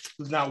guy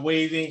who's not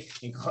waving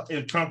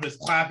and Trump is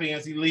clapping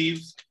as he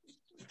leaves,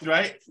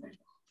 right?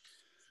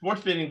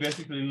 Sports betting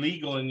basically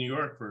legal in New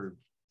York for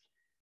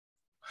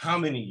how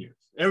many years?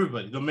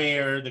 Everybody, the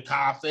mayor, the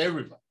cops,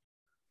 everybody,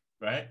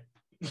 right?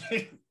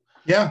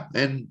 Yeah,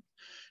 and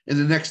in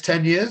the next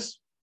 10 years,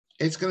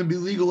 it's going to be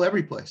legal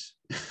every place.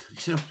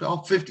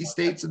 All 50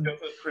 states. And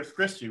Chris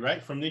Christie,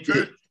 right? From New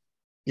Jersey.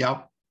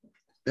 Yeah.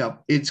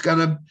 It's going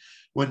to,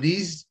 when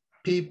these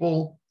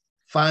people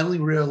finally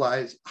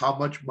realize how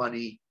much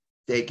money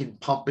they can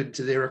pump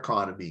into their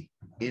economy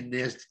in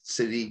their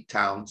city,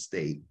 town,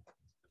 state,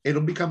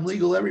 it'll become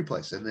legal every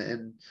place.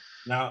 And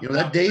now,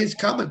 that day is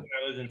coming. When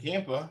I was in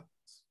Tampa,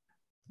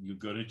 you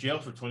go to jail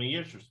for 20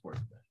 years for sports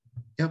betting.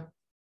 Yep.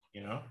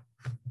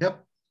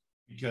 Yep.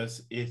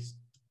 Because it's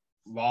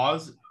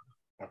laws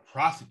are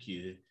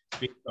prosecuted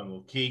based on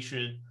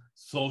location,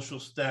 social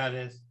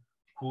status,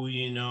 who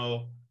you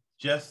know,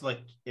 just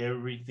like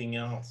everything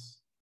else.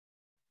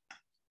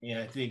 And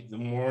I think the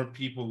more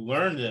people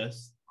learn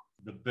this,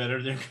 the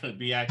better they're going to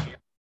be at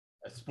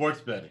sports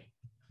betting.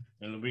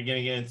 And we're going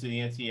to get into the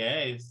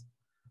NCAAs,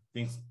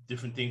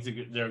 different things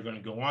that are going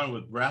to go on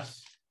with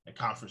refs at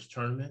conference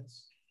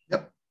tournaments.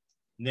 Yep.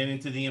 And then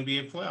into the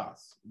NBA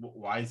playoffs.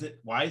 Why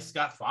is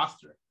Scott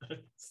Foster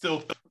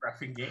still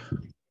reffing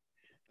games?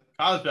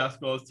 College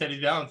basketball is Teddy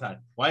Valentine.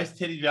 Why is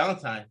Teddy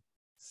Valentine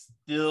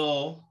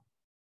still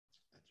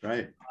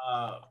reffing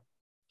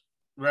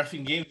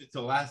games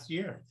until last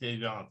year? Teddy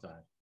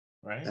Valentine,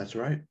 right? That's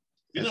right.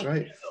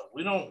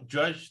 We don't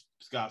judge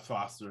Scott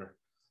Foster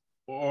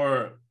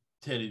or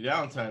Teddy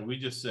Valentine. We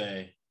just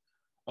say,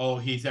 oh,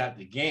 he's at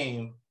the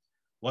game.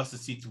 What's the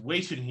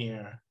situation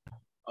here?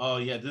 Oh,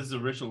 yeah, this is a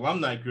rich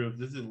alumni group.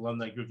 This is an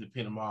alumni group that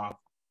paid him off.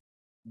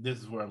 This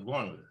is where I'm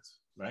going with this,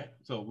 right?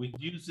 So we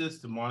use this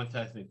to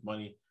monetize, make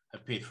money. I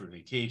paid for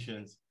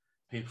vacations,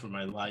 paid for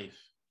my life.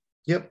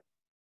 Yep.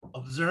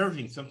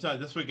 Observing. Sometimes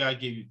that's why God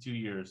gave you 2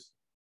 years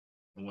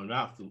and 1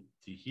 mouth to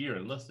hear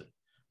and listen.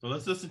 So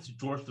let's listen to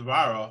Jorge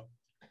Narravo.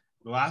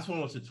 The last one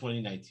was in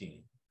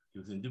 2019. He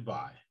was in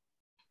Dubai.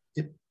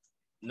 Yep.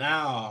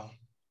 Now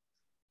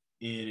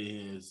it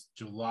is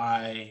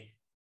July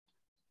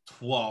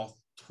 12th,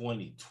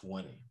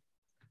 2020.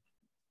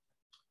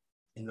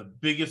 And the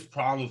biggest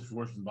problem with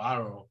Jorge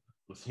Narravo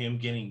was him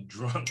getting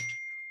drunk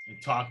and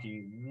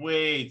talking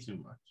way too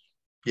much.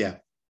 Yeah.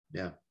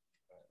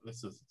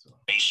 Let's listen to him.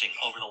 Racing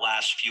over the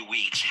last few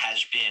weeks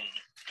has been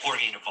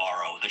Jorge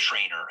Narravo, the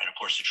trainer, and of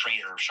course the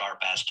trainer of Sharp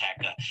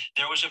Azteca.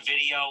 There was a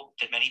video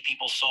that many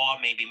people saw,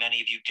 maybe many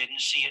of you didn't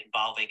see it,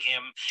 involving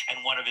him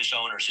and one of his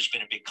owners. There's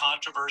been a big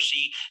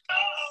controversy.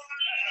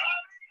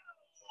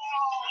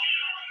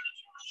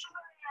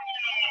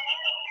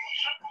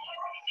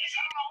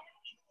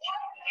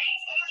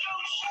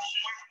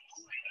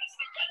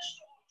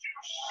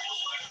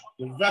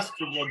 The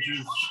vegetable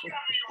juice.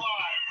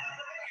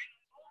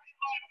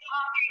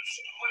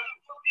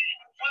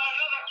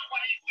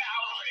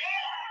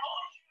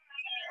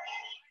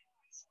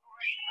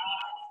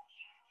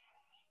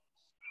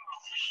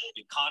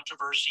 The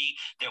controversy.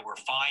 There were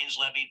fines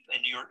levied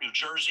in New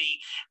Jersey.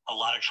 A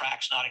lot of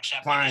tracks not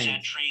accepting his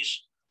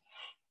entries.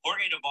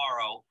 Jorge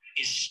Narravo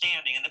is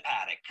standing in the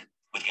paddock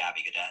with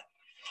Gabby Gadet.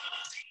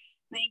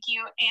 Thank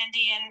you,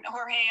 Andy. And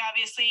Jorge,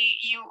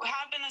 obviously, you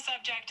have been the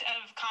subject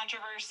of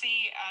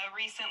controversy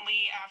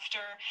recently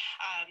after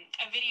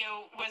a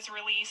video was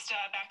released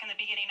back in the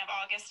beginning of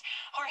August.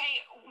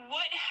 Jorge,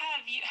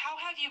 how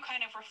have you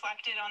kind of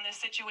reflected on this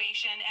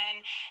situation? And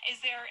is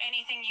there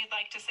anything you'd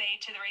like to say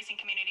to the racing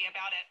community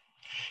about it?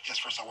 Yes,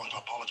 first I want to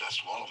apologize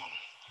to all of them.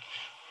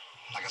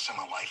 Like I said,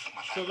 my wife and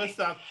my family. So let's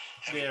stop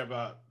there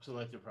about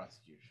selective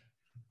prosecution.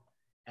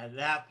 At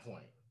that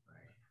point,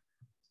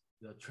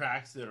 the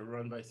tracks that are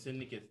run by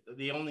syndicates,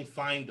 they only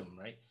find them,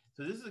 right?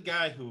 So this is a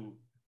guy who,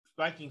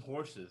 spiking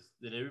horses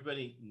that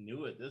everybody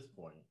knew at this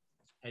point,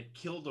 had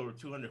killed over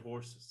 200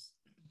 horses.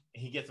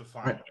 And he gets a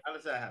fine. Right. How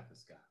does that happen,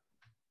 Scott?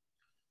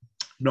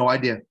 No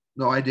idea.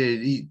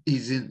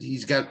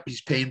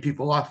 He's paying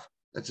people off.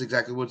 That's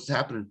exactly what's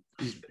happening.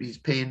 He's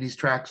paying these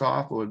tracks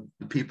off, or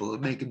the people that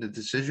are making the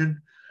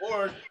decision.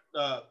 Or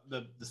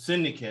the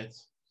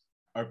syndicates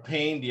are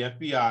paying the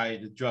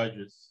FBI, the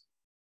judges,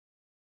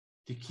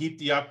 to keep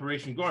the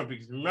operation going.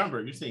 Because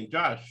remember, you're saying,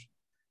 Josh,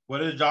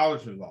 what are the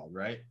dollars involved,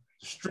 right?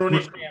 The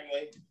Stronach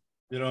family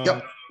that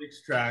owns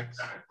 6 tracks,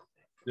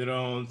 that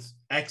owns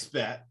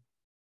XBet,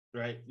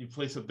 right? You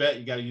place a bet,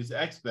 you got to use the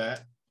XBet,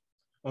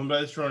 owned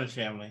by the Stronach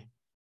family.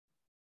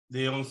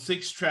 They own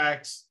 6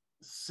 tracks,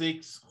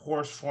 6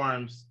 horse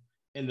farms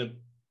in the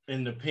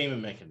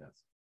payment mechanism.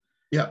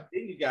 Yeah.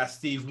 Then you got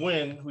Steve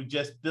Wynn, who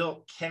just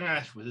built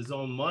cash with his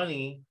own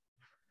money,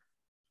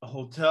 a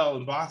hotel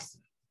in Boston.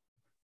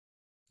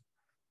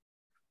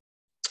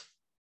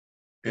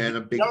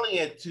 And selling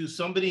it to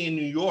somebody in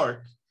New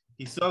York,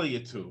 he's selling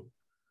it to,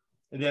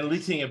 and then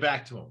leasing it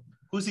back to him.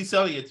 Who's he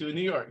selling it to in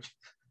New York?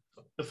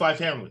 The 5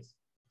 families.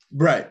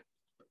 Right.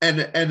 And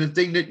the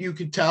thing that you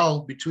can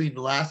tell between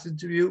the last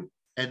interview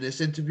and this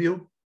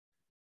interview,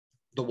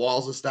 the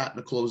walls are starting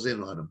to close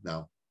in on him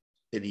now.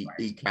 And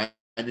he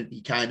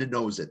kind of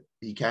knows it.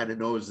 He kind of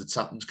knows that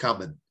something's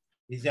coming.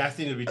 He's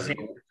asking to be transferred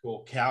to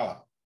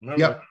Ocala.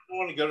 Remember, I don't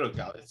want to go to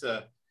Ocala. It's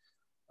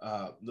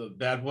the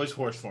Bad Boys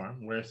Horse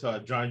Farm, where it's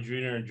John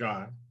Jr. and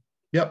John.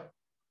 Yep.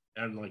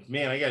 And I'm like,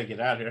 man, I got to get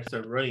out of here. I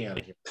started running out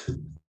of here.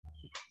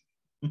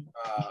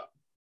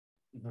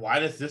 why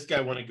does this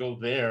guy want to go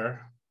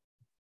there?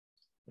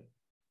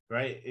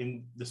 Right?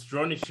 And the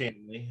Stronach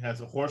family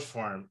has a horse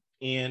farm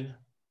in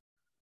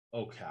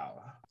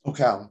Ocala.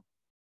 Ocala.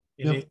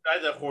 And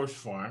inside that horse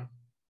farm,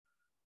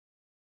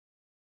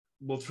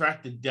 we'll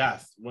track the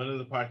death. One of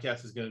the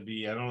podcasts is going to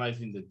be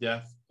analyzing the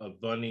death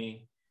of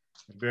Bunny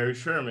and Barry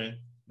Sherman.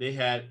 They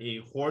had a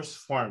horse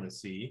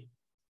pharmacy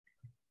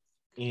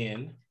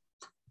in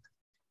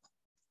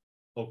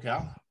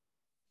Ocala,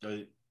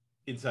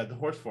 inside the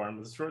horse farm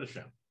of the Stronach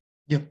family.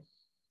 Yep.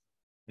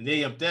 And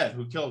they up dead.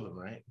 Who killed them,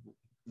 right?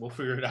 We'll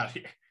figure it out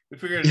here. We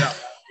figured it out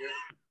last year.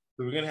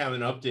 So we're going to have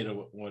an update of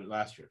what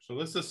last year. So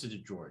let's listen to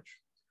George.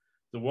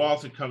 The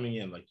walls are coming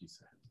in, like you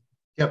said.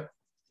 Yep.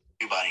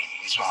 Everybody,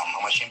 so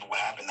I'm ashamed of what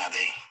happened that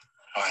day.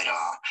 All right,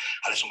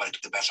 I let somebody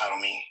took the best out of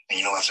me, and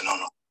you know that's a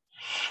no-no.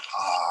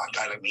 A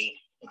guy like me,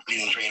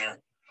 leading trainer,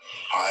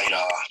 all right,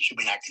 should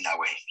be acting that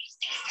way.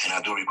 And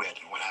I do regret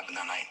what happened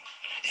that night.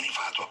 And if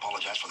I have to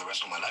apologize for the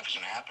rest of my life, it's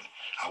going to happen.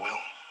 I will.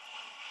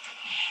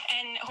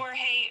 And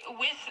Jorge,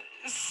 with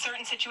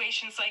certain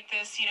situations like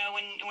this, you know,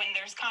 when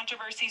there's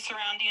controversy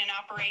surrounding an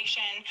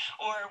operation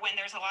or when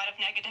there's a lot of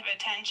negative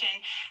attention,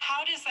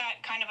 how does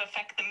that kind of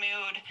affect the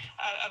mood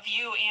of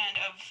you and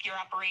of your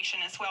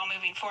operation as well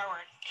moving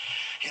forward?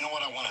 You know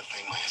what? I want to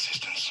thank my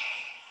assistants.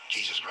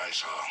 Jesus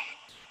Christ,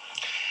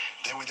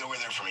 they were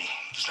there for me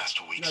these last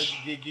 2 weeks. No,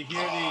 did you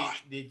hear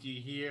did you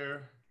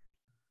hear?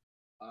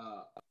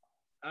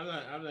 I'm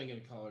not going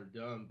to call her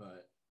dumb,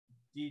 but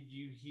did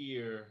you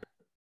hear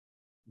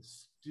the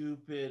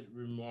stupid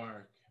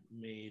remark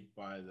made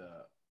by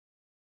the?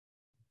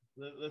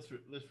 Let's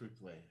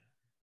replay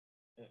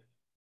it.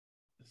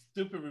 The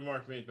stupid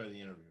remark made by the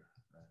interviewer.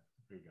 Right,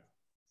 here you go.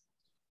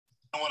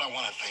 You know what? I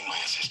want to thank my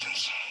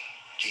assistants.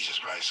 Jesus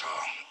Christ,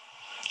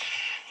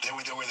 they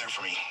were there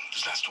for me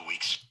these last 2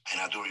 weeks,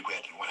 and I do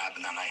regret what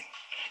happened that night.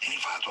 And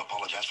if I have to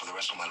apologize for the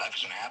rest of my life,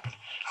 it's going to happen.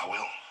 I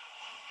will.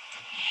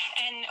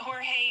 And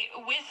Jorge,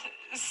 with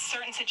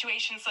certain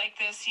situations like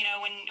this, you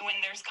know, when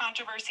there's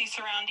controversy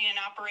surrounding an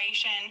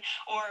operation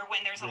or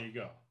when there's there you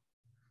go.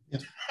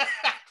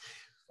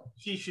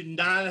 She should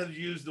not have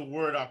used the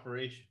word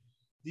operation.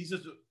 These are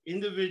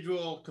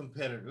individual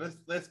competitors.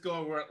 Let's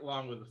go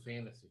along with the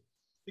fantasy,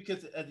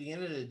 because at the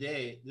end of the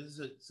day, this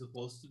is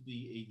supposed to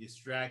be a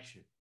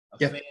distraction, a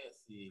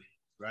fantasy,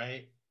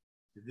 right?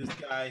 This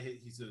guy,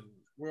 he's a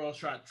world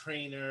shot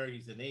trainer.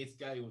 He's an ace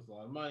guy with a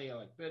lot of money. I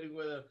like betting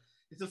with him.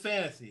 It's a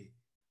fantasy.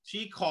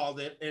 She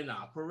called it an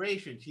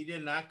operation. She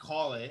did not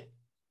call it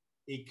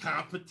a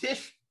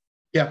competition.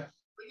 Yeah.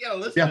 But yeah,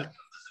 listen. Yeah.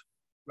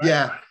 Right?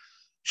 Yeah.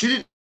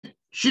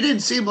 She didn't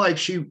seem like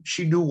she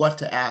knew what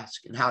to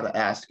ask and how to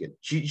ask it.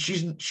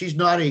 She's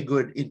not a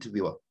good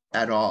interviewer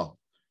at all.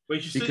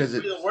 But you because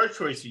the word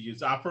choice you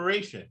use,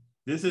 operation.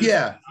 This is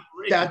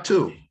that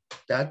too.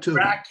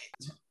 Racket.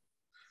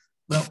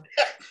 Well,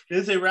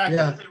 this is a racket.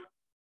 Yeah.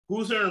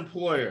 Who's her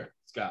employer,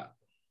 Scott?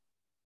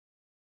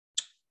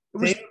 It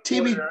was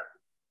TV.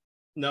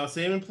 No,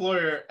 same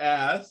employer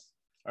as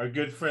our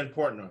good friend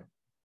Portnoy.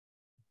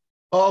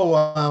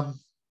 Oh,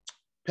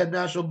 Penn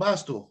National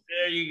Barstool.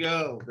 There you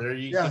go. There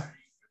you go.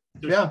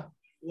 They're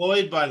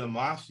employed by the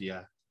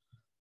mafia.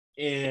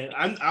 And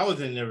I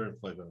wasn't never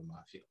employed by the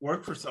mafia.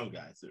 Worked for some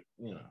guys,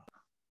 you know.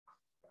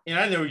 And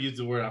I never used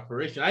the word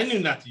operation. I knew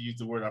not to use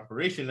the word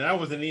operation, and I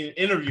wasn't even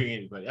interviewing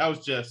anybody. I was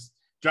just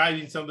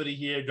driving somebody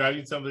here,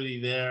 driving somebody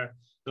there.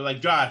 They're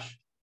like, Josh,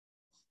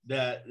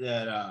 that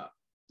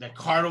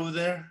cart over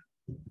there,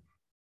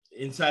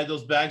 inside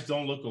those bags,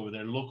 don't look over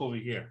there. Look over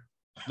here.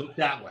 Look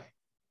that way.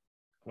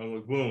 I'm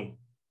like, boom.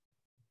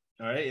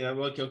 All right. And I'm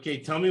like, okay,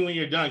 tell me when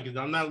you're done, because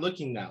I'm not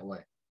looking that way.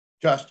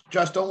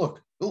 Just don't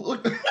look.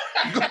 Look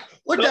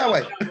that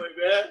way.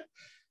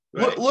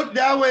 Right. Look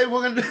that way.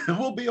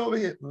 We'll be over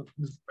here.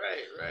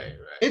 Right.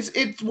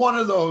 It's one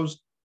of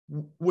those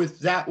with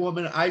that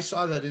woman. I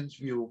saw that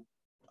interview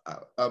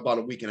about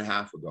a week and a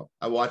half ago.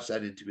 I watched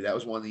that interview. That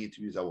was one of the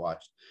interviews I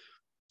watched.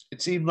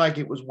 It seemed like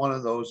it was one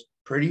of those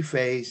pretty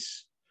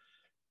face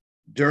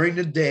during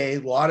the day. A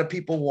lot of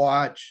people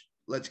watch.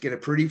 Let's get a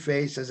pretty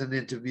face as an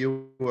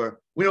interviewer.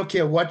 We don't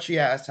care what she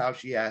asked, how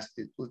she asked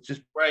it. Let's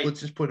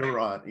just put her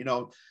on. You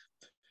know,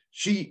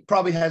 she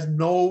probably has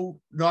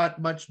not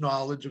much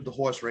knowledge of the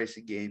horse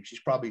racing game.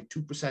 She's probably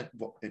 2%,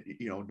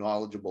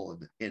 knowledgeable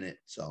in it.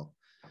 So,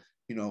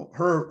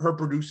 her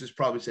producers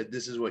probably said,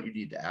 this is what you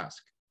need to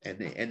ask. And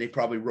they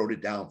probably wrote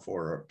it down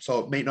for her. So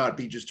it may not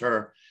be just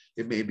her.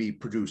 It may be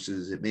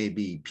producers. It may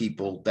be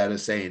people that are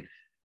saying,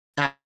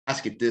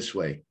 ask it this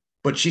way.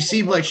 But she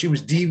seemed like she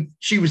was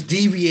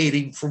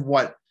deviating from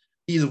what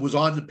either was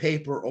on the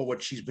paper or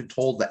what she's been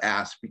told to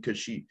ask, because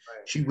she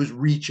was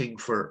reaching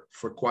for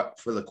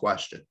the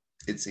question.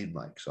 It seemed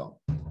like so.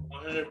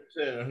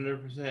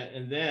 100%.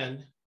 And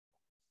then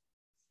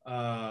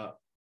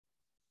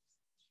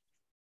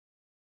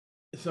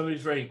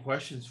somebody's writing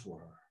questions for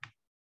her.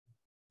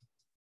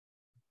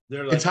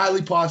 They're like, it's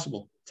highly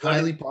possible. It's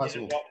highly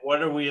possible.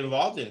 What are we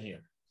involved in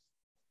here?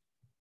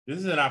 This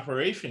is an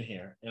operation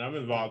here, and I'm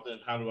involved in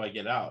how do I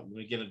get out? Let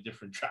me get a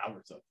different job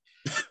or something.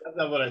 That's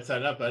not what I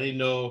signed up. I didn't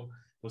know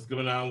what's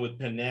going on with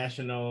Penn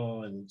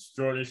National and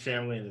Jordan's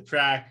family and the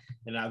track.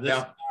 And now this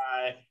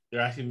guy,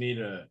 they're asking me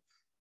to,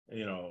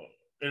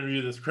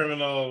 interview this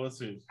criminal. Let's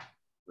see.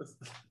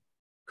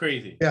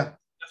 Crazy. Yeah.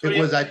 It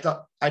was, I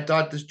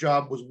thought this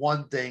job was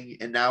one thing,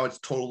 and now it's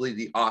totally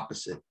the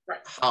opposite. Right.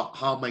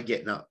 How am I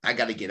getting out? I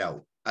got to get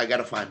out. I got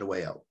to find a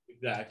way out.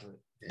 Exactly.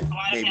 A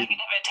lot of negative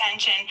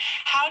attention.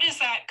 How does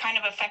that kind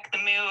of affect the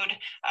mood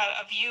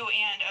of you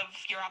and of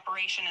your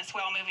operation as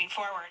well moving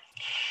forward?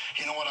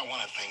 You know what? I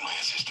want to thank my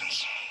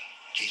assistants.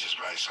 Jesus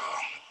Christ.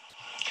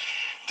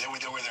 They were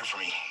there for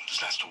me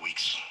these last 2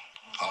 weeks.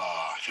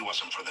 If it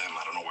wasn't for them,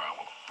 I don't know where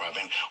I've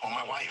been. Or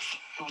my wife.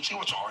 It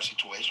was a hard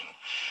situation.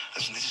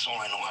 Listen, this is all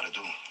I know how to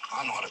do.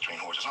 I know how to train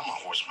horses. I'm a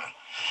horseman.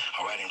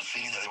 All right, and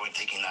feeling that they were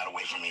taking that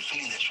away from me,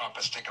 feeling that sharp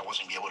as stick, I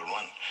wasn't be able to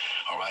run.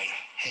 All right.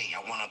 Hey,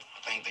 I want to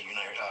thank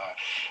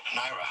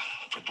Naira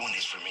for doing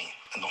this for me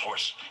and the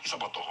horse. It's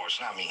about the horse,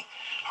 not me.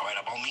 All right,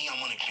 about me,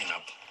 I'm gonna clean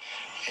up.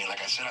 And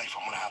like I said, if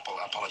I'm gonna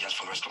apologize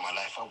for the rest of my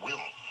life, I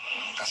will.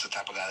 That's the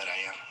type of guy that I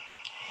am.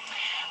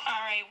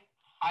 All right.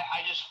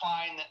 I just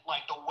find that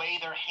like the way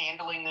they're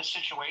handling this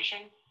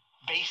situation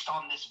based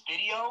on this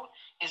video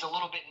is a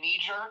little bit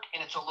knee-jerk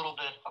and it's a little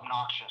bit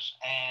obnoxious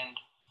and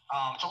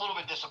it's a little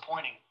bit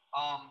disappointing.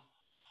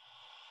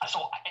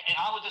 So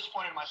I was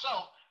disappointed in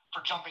myself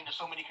for jumping to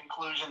so many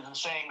conclusions and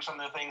saying some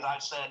of the things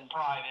I'd said in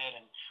private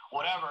and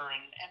whatever,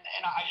 and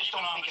I just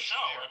don't think it's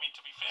fair. I mean,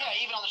 to be fair. Yeah,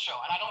 even on the show,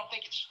 and I don't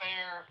think it's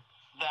fair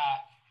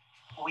that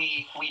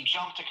we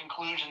jump to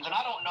conclusions, and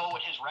I don't know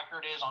what his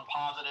record is on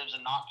positives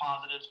and not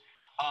positives.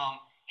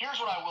 Here's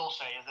what I will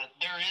say is that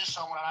there is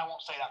someone, and I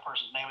won't say that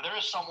person's name, but there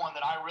is someone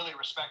that I really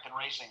respect in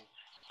racing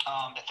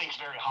that thinks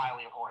very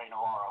highly of Jorge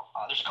Narravo.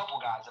 There's a couple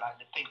of guys that I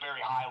think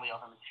very highly of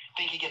him,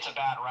 think he gets a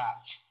bad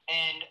rap.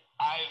 And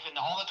in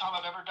all the time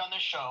I've ever done this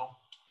show,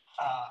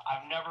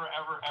 I've never,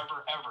 ever,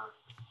 ever, ever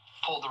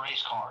pulled the race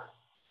card.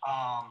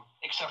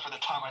 Except for the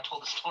time I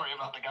told the story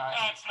about the guy.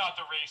 That's not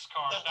the race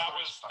card. That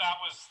was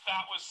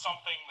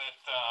something that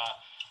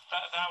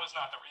was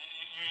not the.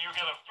 You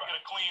get a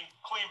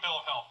clean bill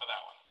of health for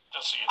that one.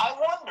 Just so you know. I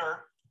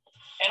wonder,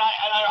 and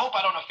I hope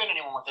I don't offend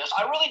anyone with this.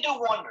 I really do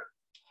wonder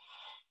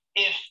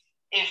if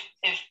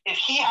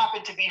he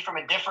happened to be from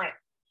a different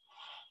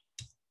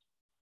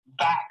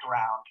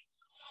background,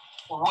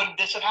 would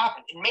this have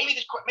happened? And maybe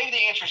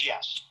the answer is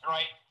yes,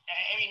 right?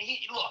 I mean,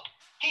 he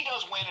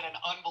does win at an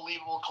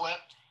unbelievable clip,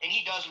 and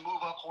he does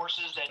move up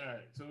horses that. All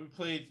right, so we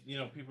played,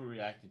 people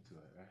reacting to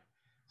it, right?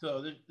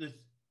 So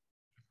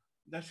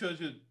that shows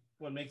you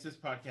what makes this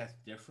podcast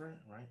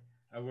different, right?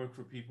 I work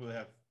for people that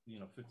have,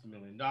 $50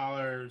 million,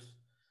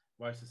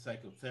 wife's a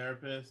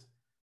psychotherapist.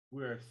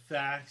 We're a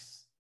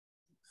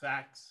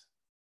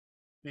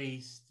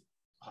facts-based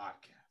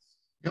podcast.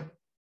 Yep.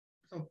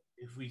 So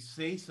if we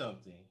say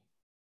something,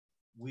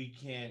 we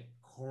can't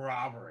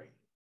corroborate.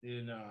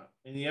 In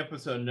the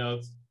episode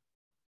notes,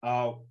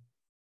 we'll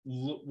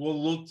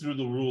look through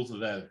the rules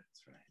of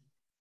evidence,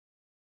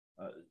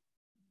 right?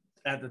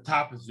 At the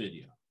top is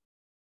video.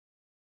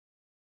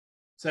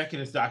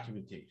 Second is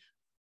documentation.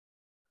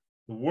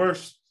 The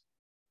worst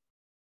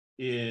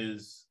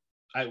is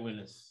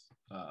eyewitness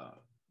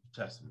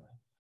testimony.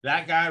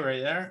 That guy right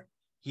there,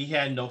 he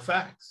had no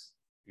facts.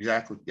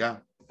 Exactly. Yeah.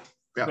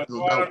 Yeah. I don't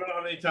know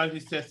how many times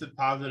he's tested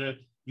positive.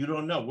 You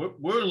don't know.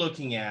 We're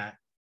looking at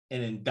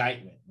an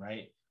indictment,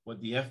 right? What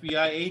the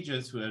FBI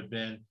agents who have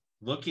been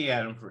looking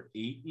at him for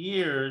 8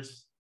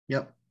 years.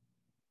 Yep.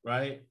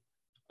 Right.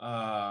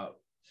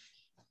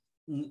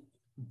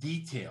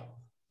 Detailed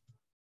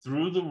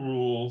through the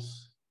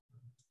rules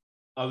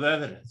of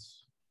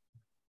evidence.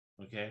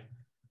 Okay.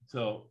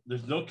 So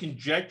there's no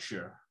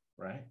conjecture,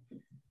 right?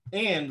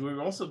 And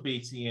we're also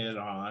basing it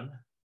on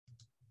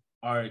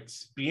our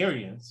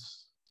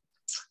experience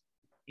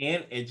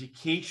and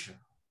education,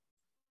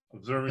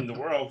 observing the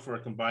world for a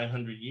combined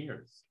 100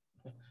 years.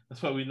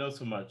 That's why we know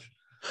so much.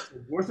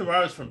 Worth of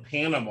ours from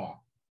Panama.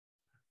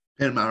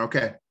 Panama,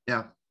 okay,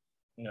 yeah.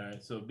 All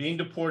right, so being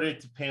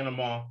deported to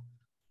Panama,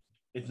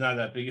 it's not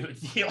that big of a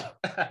deal.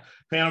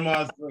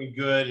 Panama is doing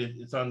good.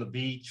 It's on the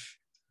beach.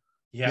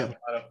 He has a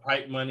lot of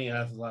pipe money,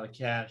 has a lot of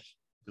cash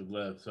to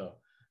live. So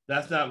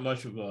that's not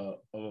much of a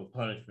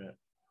punishment.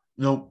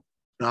 Nope,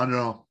 not at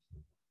all.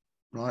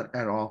 Not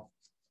at all.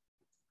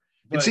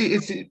 But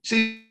it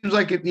seems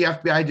like if the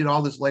FBI did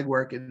all this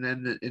legwork and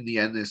then in the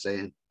end they're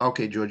saying,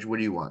 okay, George, what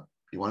do you want?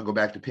 You want to go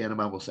back to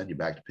Panama? We'll send you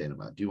back to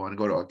Panama. Do you want to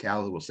go to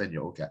Ocala? We'll send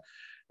you Ocala.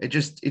 It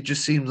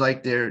just seems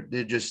like they're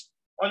just.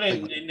 Oh,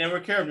 they never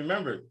cared.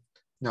 Remember,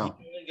 no,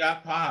 he only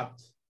got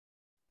popped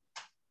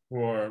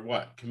for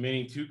what?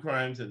 Committing 2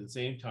 crimes at the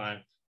same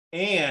time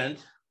and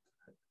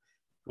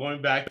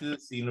going back to the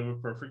scene of a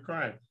perfect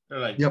crime. They're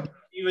like, yep.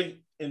 Even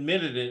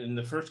admitted it in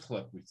the first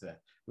clip we said.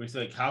 We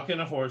said, like, how can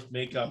a horse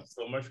make up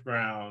so much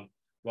ground?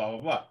 Blah,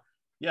 blah, blah.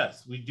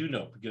 Yes, we do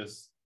know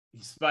because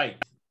he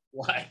spiked.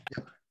 Why?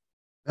 Yeah.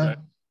 Right?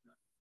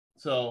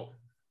 So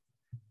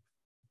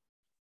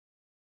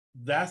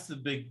that's the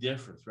big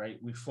difference, right?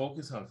 We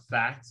focus on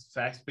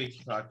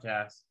facts-based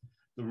podcasts,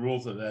 the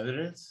rules of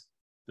evidence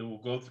that we'll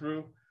go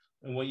through.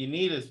 And what you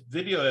need is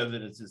video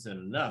evidence isn't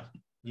enough.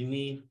 You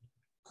need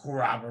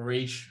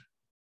corroboration.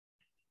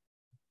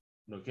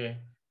 Okay?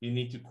 You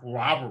need to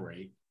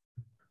corroborate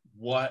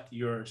what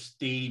you're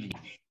stating.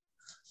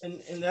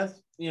 And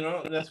that's, you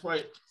know, that's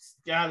why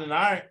Scott and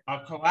I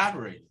are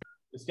collaborating.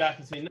 Scott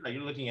can say, no,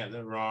 you're looking at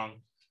that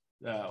wrong.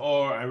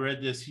 Or I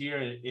read this here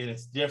and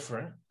it's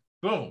different.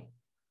 Boom.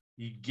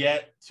 You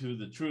get to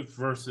the truth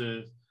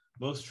versus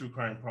most true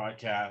crime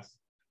podcasts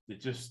that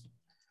just,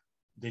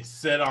 they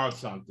set on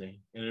something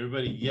and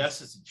everybody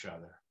yeses each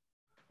other.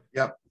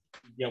 Yep.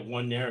 You get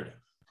one narrative,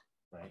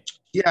 right?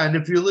 Yeah, and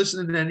if you're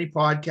listening to any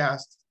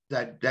podcast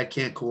that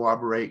can't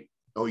corroborate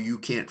or you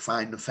can't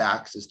find the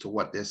facts as to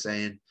what they're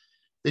saying,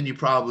 then you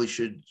probably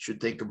should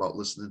think about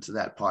listening to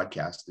that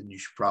podcast, and you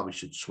probably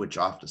should switch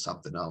off to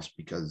something else,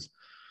 because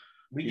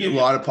a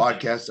lot of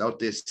podcasts out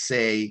there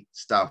say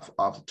stuff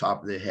off the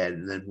top of their head,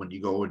 and then when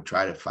you go and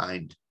try to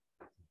find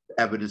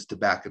evidence to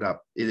back it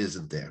up, it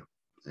isn't there.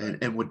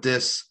 And with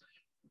this,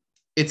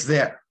 it's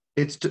there.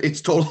 It's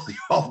totally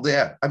all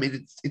there. I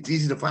mean, it's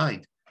easy to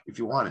find if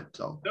you want it.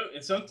 So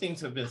and some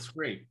things have been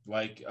scraped.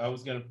 Like I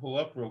was going to pull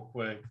up real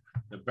quick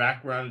the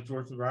background of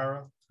George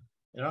Narravo,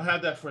 and I'll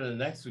have that for the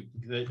next week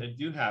because I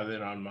do have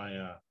it on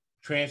my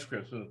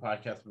transcripts from the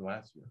podcast from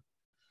last year.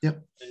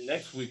 Yep. And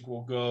next week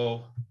we'll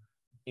go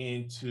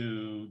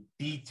into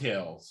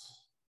details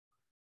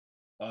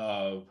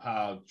of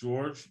how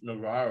George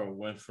Narravo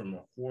went from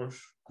a horse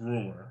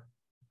groomer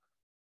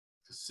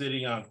to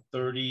sitting on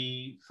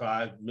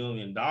 $35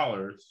 million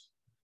to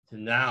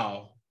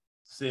now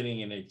sitting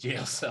in a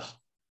jail cell.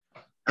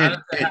 And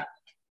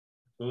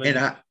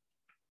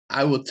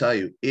I will tell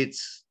you,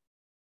 it's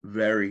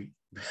very,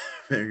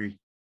 very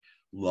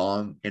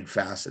long and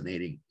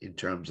fascinating in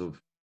terms of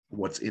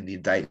what's in the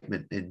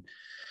indictment. And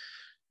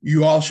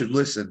you all should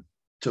listen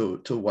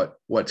to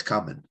what's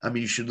coming. I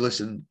mean, you should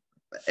listen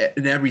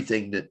in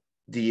everything that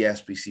the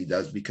SBC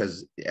does,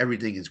 because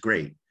everything is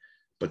great.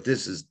 But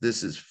this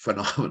is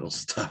phenomenal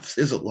stuff.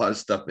 There's a lot of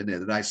stuff in there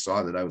that I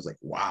saw that I was like,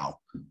 wow,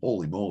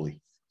 holy moly.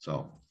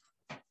 So,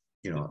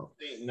 you know.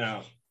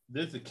 Now,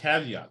 there's a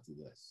caveat to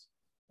this.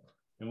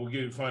 And we'll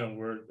give you final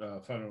word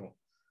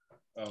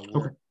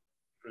Okay.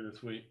 for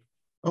this week.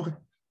 Okay.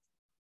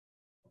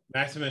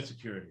 Maximum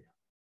security.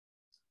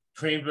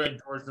 Trained by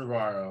George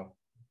Narravo.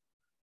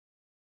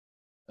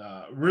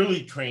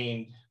 Really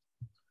trained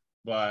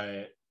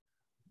by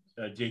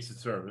Jason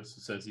Service,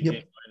 who says he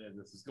didn't find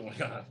this is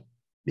going on.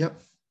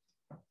 Yep.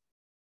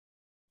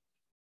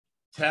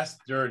 Test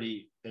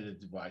dirty at a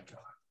Dubai car.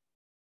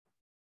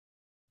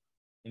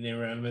 And they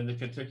ran him in the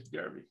Kentucky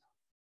Derby.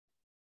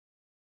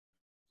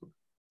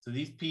 So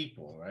these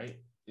people, right?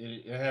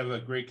 I have a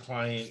great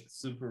client,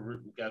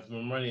 got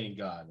more money than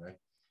God, right?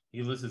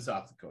 He lives in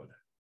South Dakota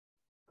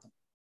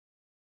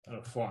on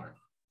a farm.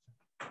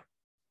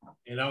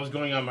 And I was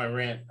going on my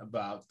rant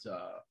about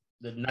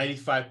that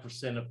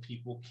 95% of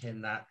people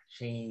cannot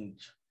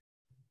change.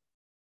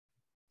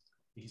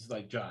 He's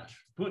like, Josh,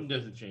 Putin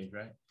doesn't change,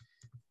 right?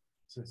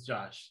 Says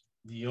Josh,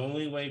 the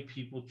only way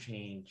people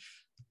change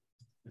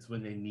is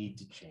when they need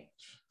to change.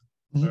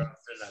 Mm-hmm. Or else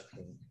they're not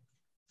changing.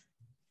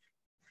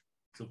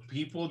 So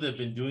people that have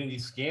been doing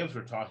these scams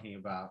we're talking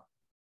about,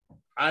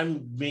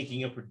 I'm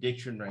making a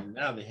prediction right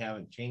now they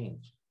haven't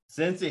changed.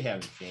 Since they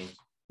haven't changed,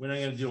 we're not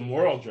going to do a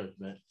moral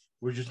judgment.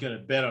 We're just going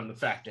to bet on the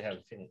fact they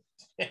haven't changed.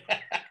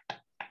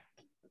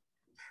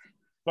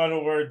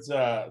 Final words,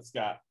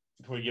 Scott,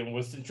 before we get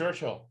Winston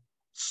Churchill.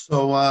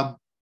 So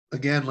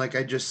again, like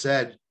I just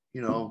said,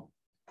 you know,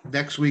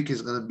 next week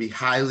is going to be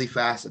highly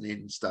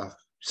fascinating stuff.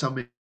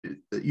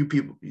 You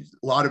people,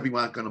 a lot of you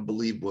aren't going to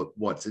believe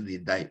what's in the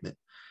indictment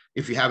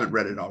if you haven't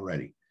read it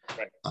already.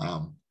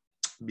 Right.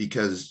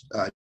 Because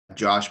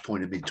Josh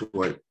pointed me to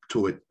it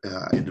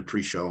in the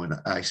pre-show, and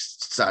I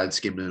started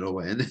skimming it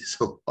over, and there's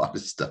a lot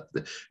of stuff.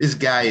 This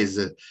guy is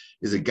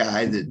a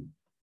guy that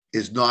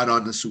is not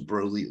on the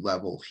super elite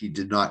level. He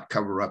did not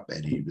cover up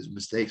any of his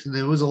mistakes, and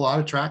there was a lot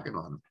of tracking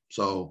on him.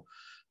 So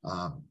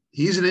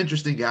he's an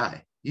interesting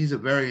guy. He's a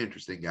very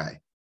interesting guy.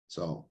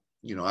 So,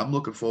 you know, I'm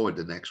looking forward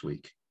to next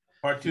week.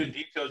 Part 2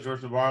 details,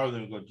 George Narravo,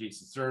 then we'll go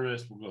Jason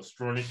Service, we'll go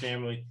Stroni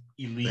family,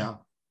 elite. Yeah.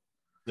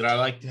 That I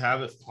like to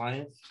have as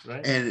clients,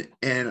 right?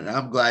 And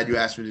I'm glad you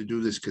asked me to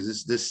do this,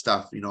 because this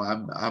stuff, you know,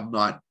 I'm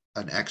not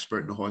an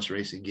expert in the horse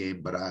racing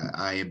game, but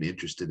I am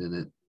interested in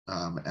it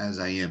as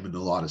I am in a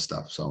lot of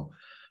stuff. So,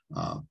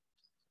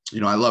 you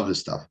know, I love this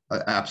stuff.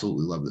 I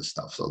absolutely love this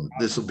stuff. So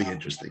this will be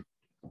interesting.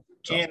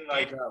 So. And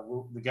like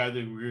the guy that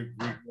we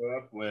grew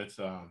up with,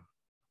 I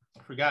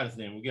forgot his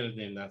name. We'll get his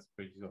name. That's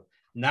pretty cool.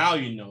 Now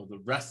you know the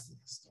rest of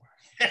the story.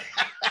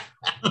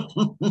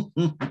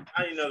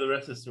 Now you know the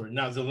rest of the story.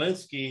 Now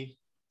Zelensky,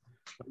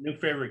 my new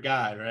favorite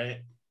guy,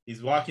 right?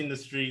 He's walking the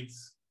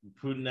streets,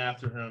 Putin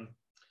after him.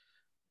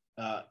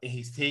 And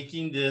he's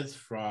taking this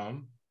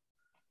from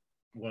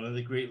one of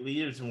the great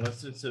leaders in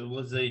Western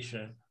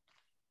civilization,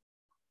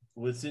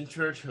 Winston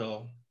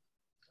Churchill,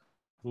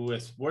 who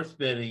is sports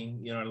betting.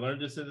 You know, I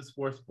learned this in the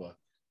sports book.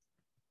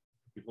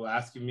 People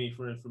asking me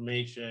for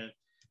information,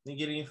 then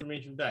getting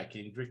information back,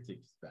 getting drink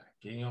tickets back,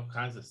 getting all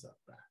kinds of stuff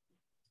back.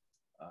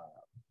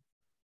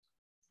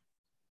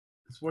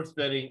 Sports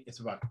betting, it's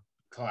about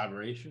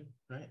collaboration,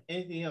 right?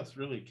 Anything else,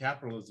 really,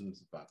 capitalism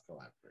is about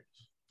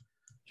collaboration.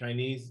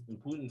 Chinese and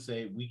Putin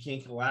say, we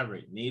can't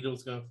collaborate.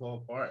 NATO's going to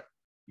fall apart.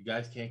 You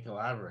guys can't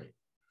collaborate.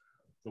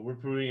 So we're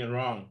proving it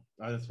wrong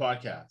on this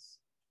podcast.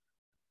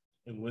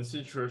 And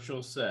Winston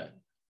Churchill said,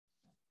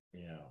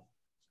 you know,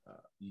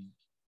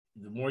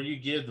 the more you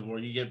give, the more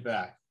you get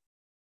back.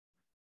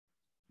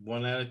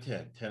 1 out of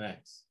 10,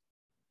 10x.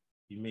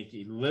 You make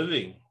a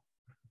living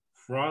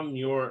from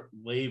your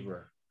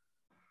labor,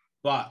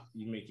 but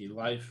you make a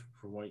life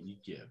from what you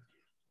give.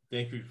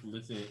 Thank you for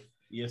listening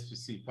to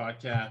ESPC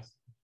podcast,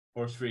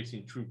 Horse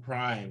Racing True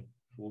Crime.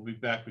 We'll be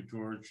back with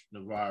George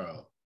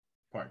Narravo,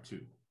 part 2.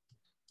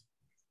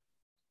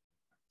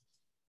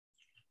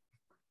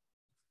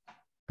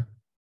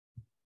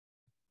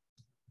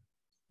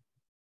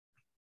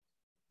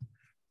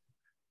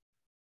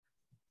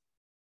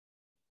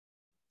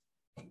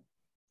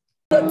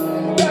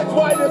 That's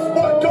why this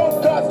sport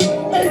don't cost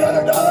 $800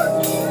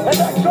 and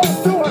that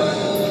costs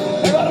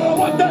 $200. And I don't know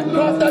what that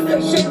costs. I'd be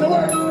ashamed to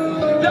wear it.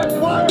 That's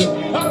why